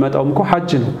በኋላ የሚመጣው እንኮ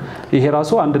ሐጅ ነው ይሄ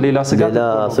ራሱ አንድ ሌላ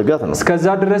ስጋት ነው እስከዛ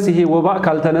ድረስ ይሄ ወባ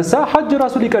ካልተነሳ ሐጅ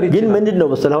ራሱ ሊቀር ይችላል ግን ምንድነው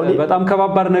መሰለው በጣም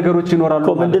ከባባር ነገሮች ይኖራሉ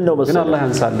ምንድነው ግን አላህ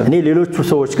ያንሳልን እኔ ሌሎች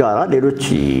ሰዎች ጋር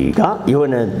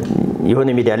የሆነ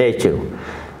ሚዲያ ላይ አይቼው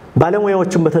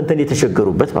ባለሙያዎችን በተንተን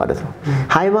የተሸገሩበት ማለት ነው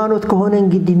ሃይማኖት ከሆነ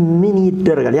እንግዲህ ምን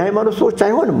ይደረጋል የሃይማኖት ሰዎች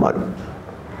አይሆንም አሉ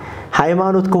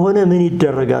ሃይማኖት ከሆነ ምን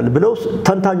ይደረጋል ብለው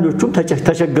ተንታኞቹም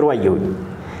ተሸግረው አየሁኝ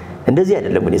እንደዚህ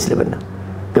አይደለም ግን እስልምና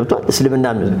ገብቷል እስልምና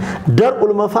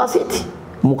ደርኡል መፋሲድ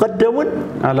ሙቀደሙን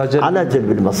አላ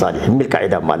ጀልብል መሳሊህ የሚል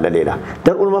ቃዒዳ ማለት ሌላ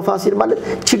ደርኡል መፋሲል ማለት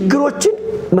ችግሮችን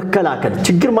መከላከል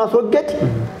ችግር ማስወገድ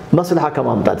መስለሃ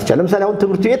ከማምጣት ይችላል ለምሳሌ አሁን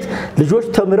ትምህርት ቤት ልጆች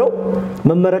ተምረው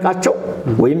መመረቃቸው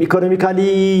ወይም ኢኮኖሚካሊ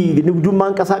ንግዱን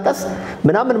ማንቀሳቀስ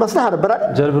ምናምን መስለሃ ነበር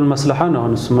አይደል ጀልብል መስለሃ ነው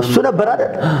እሱ ነበር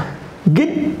አይደል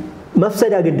ግን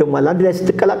መፍሰዳ ግን ደሞ አንድ ላይ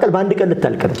ስትቀላቀል በአንድ ቀን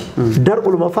ልታልቀር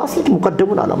ደርኡል መፋሲል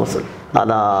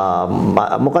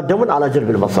ሙቀደሙን አላ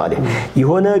ጀልብል መሳሊህ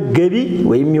የሆነ ገቢ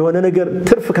ወይም የሆነ ነገር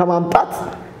ትርፍ ከማምጣት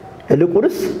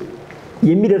ልቁርስ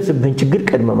የሚደርስብን ችግር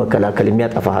ቀድመ መከላከል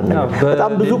የሚያጠፋህን ነገር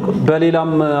በጣም ብዙ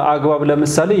በሌላም አግባብ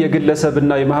ለምሳሌ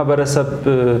የግለሰብና የማህበረሰብ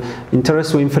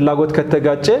ኢንተረስት ወይም ፍላጎት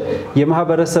ከተጋጨ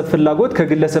የማህበረሰብ ፍላጎት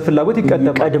ከግለሰብ ፍላጎት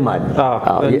ይቀድማል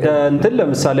እንትን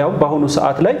ለምሳሌ አሁን በአሁኑ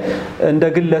ሰዓት ላይ እንደ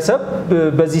ግለሰብ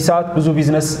በዚህ ሰዓት ብዙ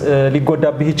ቢዝነስ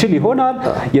ሊጎዳብህ ይችል ይሆናል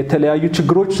የተለያዩ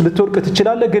ችግሮች ልትወርቅ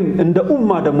ትችላለህ ግን እንደ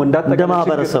ኡማ ደግሞ እንደ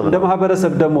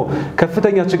ማህበረሰብ ደግሞ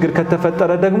ከፍተኛ ችግር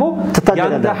ከተፈጠረ ደግሞ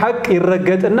ያንተ ሐቅ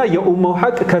ይረገጥና የኡማ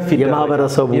ሐቅ ከፊል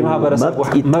የማህበረሰቡ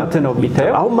መብት ነው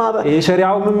ቢታየው አሁን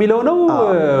የሸሪዓው የሚለው ነው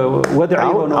ወድዒ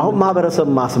ሆኖ አሁን ማህበረሰብ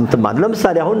ማስምት ማለት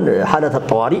ለምሳሌ አሁን ሐለተ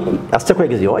ጠዋሪ አስቸኳይ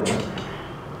ጊዜዎች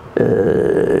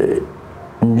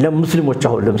ለሙስሊሞች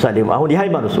አሁን ለምሳሌ አሁን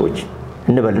የሃይማኖት ሰዎች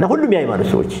እንበልና ሁሉም የሃይማኖት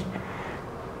ሰዎች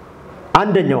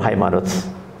አንደኛው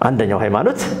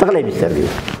ሃይማኖት ጠቅላይ ሚኒስትር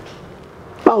ቢሆን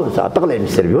አሁን ሰዓት ጠቅላይ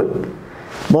ሚኒስትር ቢሆን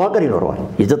መዋቅር ይኖረዋል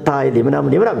የጸጥታ ኃይል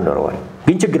ምናምን ይኖረዋል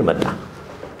ግን ችግር መጣ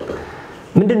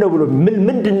ምንድነው ብሎ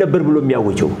ምንድን ነበር ብሎ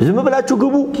የሚያውጀው ዝም ብላችሁ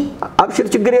ግቡ አብሽር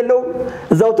ችግር የለውም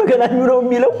እዛው ተገናኙ ነው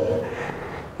የሚለው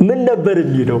ምን ነበር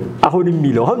የሚለው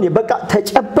አሁን በቃ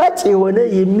ተጨባጭ የሆነ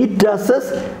የሚዳሰስ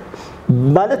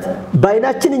ማለት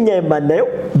ባይናችንኛ የማናየው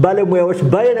ባለሙያዎች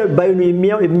ባይኑ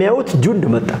የሚያዩት ጁንድ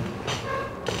መጣ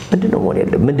ምንድነው ሆነ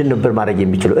ያለው ምንድን ነበር ማድረግ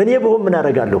የሚችለው እኔ በሆም ምን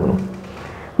አደርጋለሁ ነው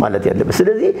ማለት ያለበት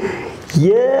ስለዚህ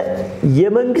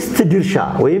የመንግስት ድርሻ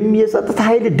ወይም የጸጥታ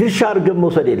ኃይል ድርሻ አድርገን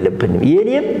መውሰድ የለብንም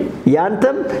የኔም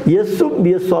ያንተም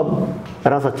የሷም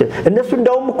ራሳችን እነሱ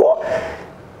እንዳውም እኮ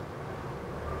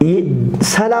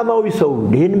ሰላማዊ ሰው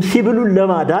ይሄንም ሲብሉን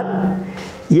ለማዳን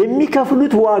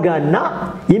የሚከፍሉት ዋጋና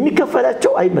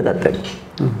የሚከፈላቸው አይመጣጠንም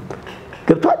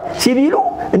ገብቷል ሲቪሉ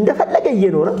እንደፈለገ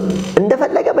እየኖረ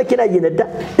እንደፈለገ መኪና እየነዳ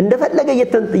እንደፈለገ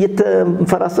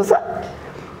እየተፈራሰሰ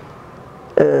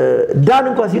ዳን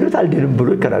እንኳን ሲሉት አልደንም ብሎ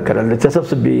ይከራከራል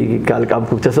ተሰብስቤ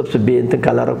ካልቃምኩ ተሰብስቤ እንትን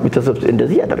ካላረኩ ተሰብስቤ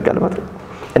እንደዚህ ያደርጋል ማለት ነው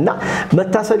እና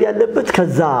መታሰብ ያለበት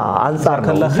ከዛ አንፃር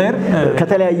ነው ከኸይር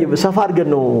ከተለያየ ሰፋር ገን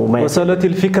ነው ማለት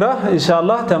ወሰለቲል ፊክራ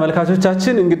ኢንሻአላህ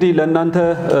ተመልካቾቻችን እንግዲህ ለእናንተ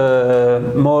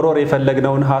መወሮር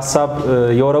የፈለግነውን ሐሳብ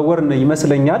የወረወርን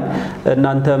ይመስለኛል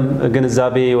እናንተም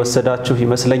ግንዛቤ ወሰዳችሁ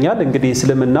ይመስለኛል እንግዲህ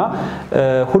እስልምና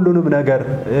ሁሉንም ነገር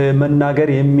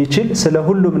መናገር የሚችል ስለ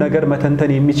ሁሉም ነገር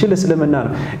መተንተን የሚችል እስልምና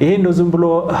ነው ይሄ ነው ዝም ብሎ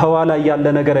ሐዋላ ያለ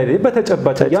ነገር አይደለም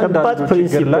በተጨባጭ ያንዳንዱ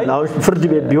ችግር ላይ ፍርድ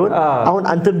ቤት ቢሆን አሁን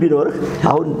አንተም ቢኖርህ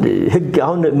ህግ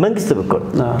አሁን መንግስት በኩል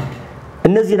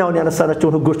እነዚህ ነው ያነሳናቸው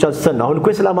ህጎች አሰና አሁን እኮ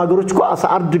እስላም ሀገሮች እኮ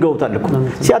አርድገውታል እኮ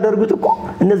ሲያደርጉት እኮ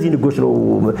እነዚህ ህጎች ነው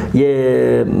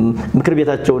የምክር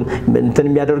ቤታቸውን እንትን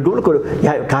የሚያደርገው እኮ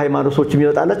ከሃይማኖቶች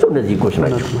የሚወጣላቸው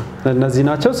እነዚህ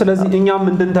ናቸው ስለዚህ እኛም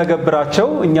እንድንተገብራቸው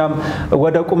እኛም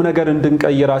ወደ ቁም ነገር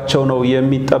እንድንቀይራቸው ነው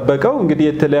የሚጠበቀው እንግዲህ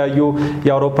የተለያዩ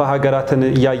የአውሮፓ ሀገራትን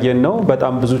ያየን ነው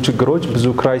በጣም ብዙ ችግሮች ብዙ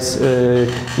ክራይስ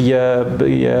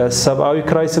የሰብአዊ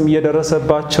ክራይስም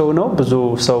እየደረሰባቸው ነው ብዙ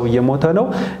ሰው እየሞተ ነው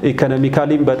ኢኮኖሚካሊ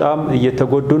በጣም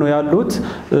እየተጎዱ ነው ያሉት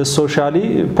ሶሻሊ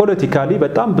ፖለቲካሊ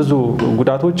በጣም ብዙ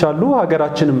ጉዳቶች አሉ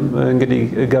ሀገራችንም እንግዲህ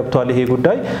ገብቷል ይሄ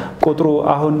ጉዳይ ቁጥሩ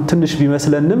አሁን ትንሽ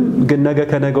ቢመስለንም ግን ነገ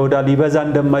ከነገ ወዳ ሊበዛ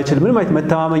እንደማይችል ምንም አይነት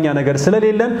መተማመኛ ነገር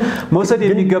ስለሌለን መውሰድ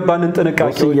የሚገባንን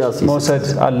ጥንቃቄዎች መውሰድ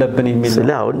አለብን የሚል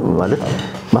ነው አሁን ማለት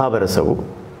ማህበረሰቡ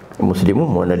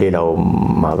ሙስሊሙም ሆነ ሌላው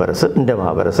ማህበረሰብ እንደ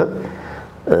ማህበረሰብ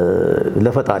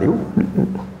ለፈጣሪው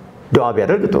ዱዓ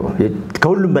ቢያደርግ ጥሩ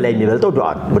ከሁሉም በላይ የሚበልጠው ዱዓ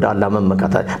ወደ አላህ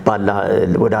መመካት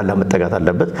ወደ አላህ መጠጋት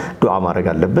አለበት ዱዓ ማድረግ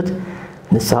አለበት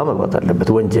ንስሐ መግባት አለበት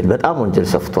ወንጀል በጣም ወንጀል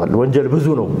ሰፍቷል ወንጀል ብዙ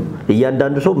ነው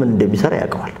እያንዳንዱ ሰው ምን እንደሚሰራ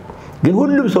ያውቃል ግን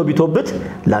ሁሉም ሰው ቢተውበት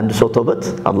ለአንድ ሰው ተውበት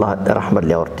አላህ ረህመት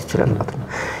ሊያወርድ ይችላል ማለት ነው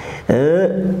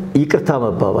ይቅርታ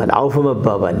መባባል አውፍ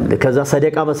መባባል ከዛ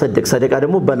ሰደቃ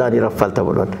ደግሞ በላን ይረፋል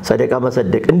ተብሏል ሰደቃ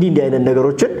መሰደቅ እንዲህ አይነት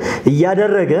ነገሮችን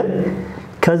እያደረገ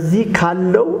ከዚህ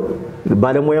ካለው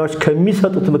ባለሙያዎች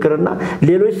ከሚሰጡት ምክርና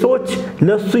ሌሎች ሰዎች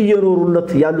ለሱ እየኖሩለት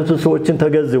ያሉት ሰዎችን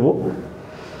ተገዝቦ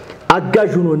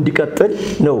አጋዥ ሆኖ እንዲቀጥል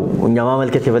ነው እኛ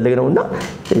ማመልከት የፈለግነውና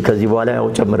ከዚህ በኋላ ያው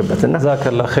ጨምርበትና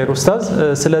ዛከላ ኸይር ኡስታዝ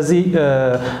ስለዚህ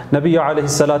ነብዩ አለይሂ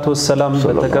ሰላቱ ወሰለም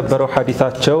በተከበረው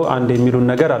ሐዲታቸው አንድ የሚሉን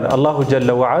ነገር አለ አላሁ ጀለ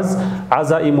ወዐዝ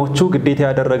አዛኢሞቹ ግዴታ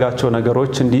ያደረጋቸው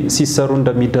ነገሮች ሲሰሩ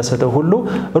እንደሚደሰተው ሁሉ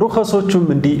ሩኸሶቹም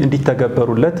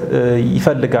እንዲተገበሩለት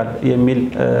ይፈልጋል የሚል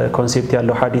ኮንሴፕት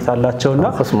ያለው ሐዲት አላቸውና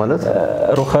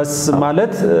ሩኸስ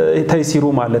ማለት ተይሲሩ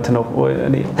ማለት ነው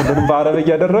እኔ ሁሉንም በአረበኛ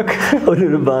ያደረክ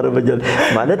ሁሉንም በአረበኛ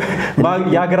ማለት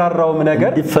ያግራራው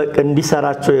ነገር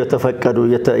እንዲሰራቸው የተፈቀዱ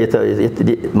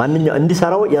ማንኛው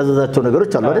እንዲሰራው ያዘዛቸው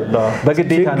ነገሮች አሉ አይደል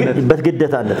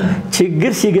በግዴታነት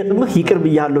ችግር ሲገጥምህ ይቅር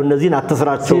ብያለሁ እነዚህን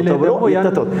አትስራቸው ተብሎ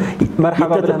የተተው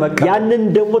መርሐባ ለመቀበል ያንን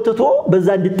ደግሞ ተቶ በዛ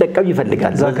እንዲጠቀም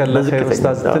ይፈልጋል ለዚህ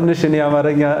ኡስታዝ ትንሽ እኔ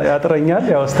አማርኛ ያጥረኛል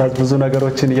ያው ኡስታዝ ብዙ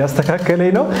ነገሮችን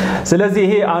ያስተካከለኝ ነው ስለዚህ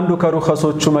ይሄ አንዱ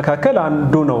ከሩኸሶቹ መካከል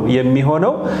አንዱ ነው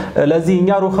የሚሆነው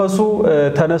ለዚህኛ ሩኸሱ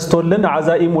ተነስቶልን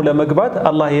አዛኢሙ ለመግባት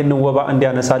አላህ ይሄንን ወባ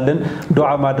እንዲያነሳልን ዱዓ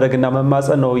ማድረግና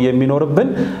መማጸን ነው የሚኖርብን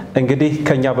እንግዲህ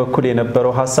ከኛ በኩል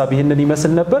የነበረው ሐሳብ ይሄንን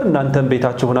ይመስል ነበር እናንተም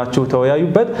ቤታችሁ ሆናችሁ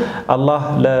ተወያዩበት አላህ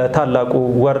ለታላቁ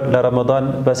ወር ለረመዳን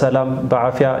በሰላም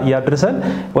በአፊያ ያድርሰን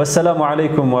ወሰላሙ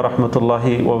አለይኩም ወራህመቱላሂ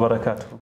ወበረካቱ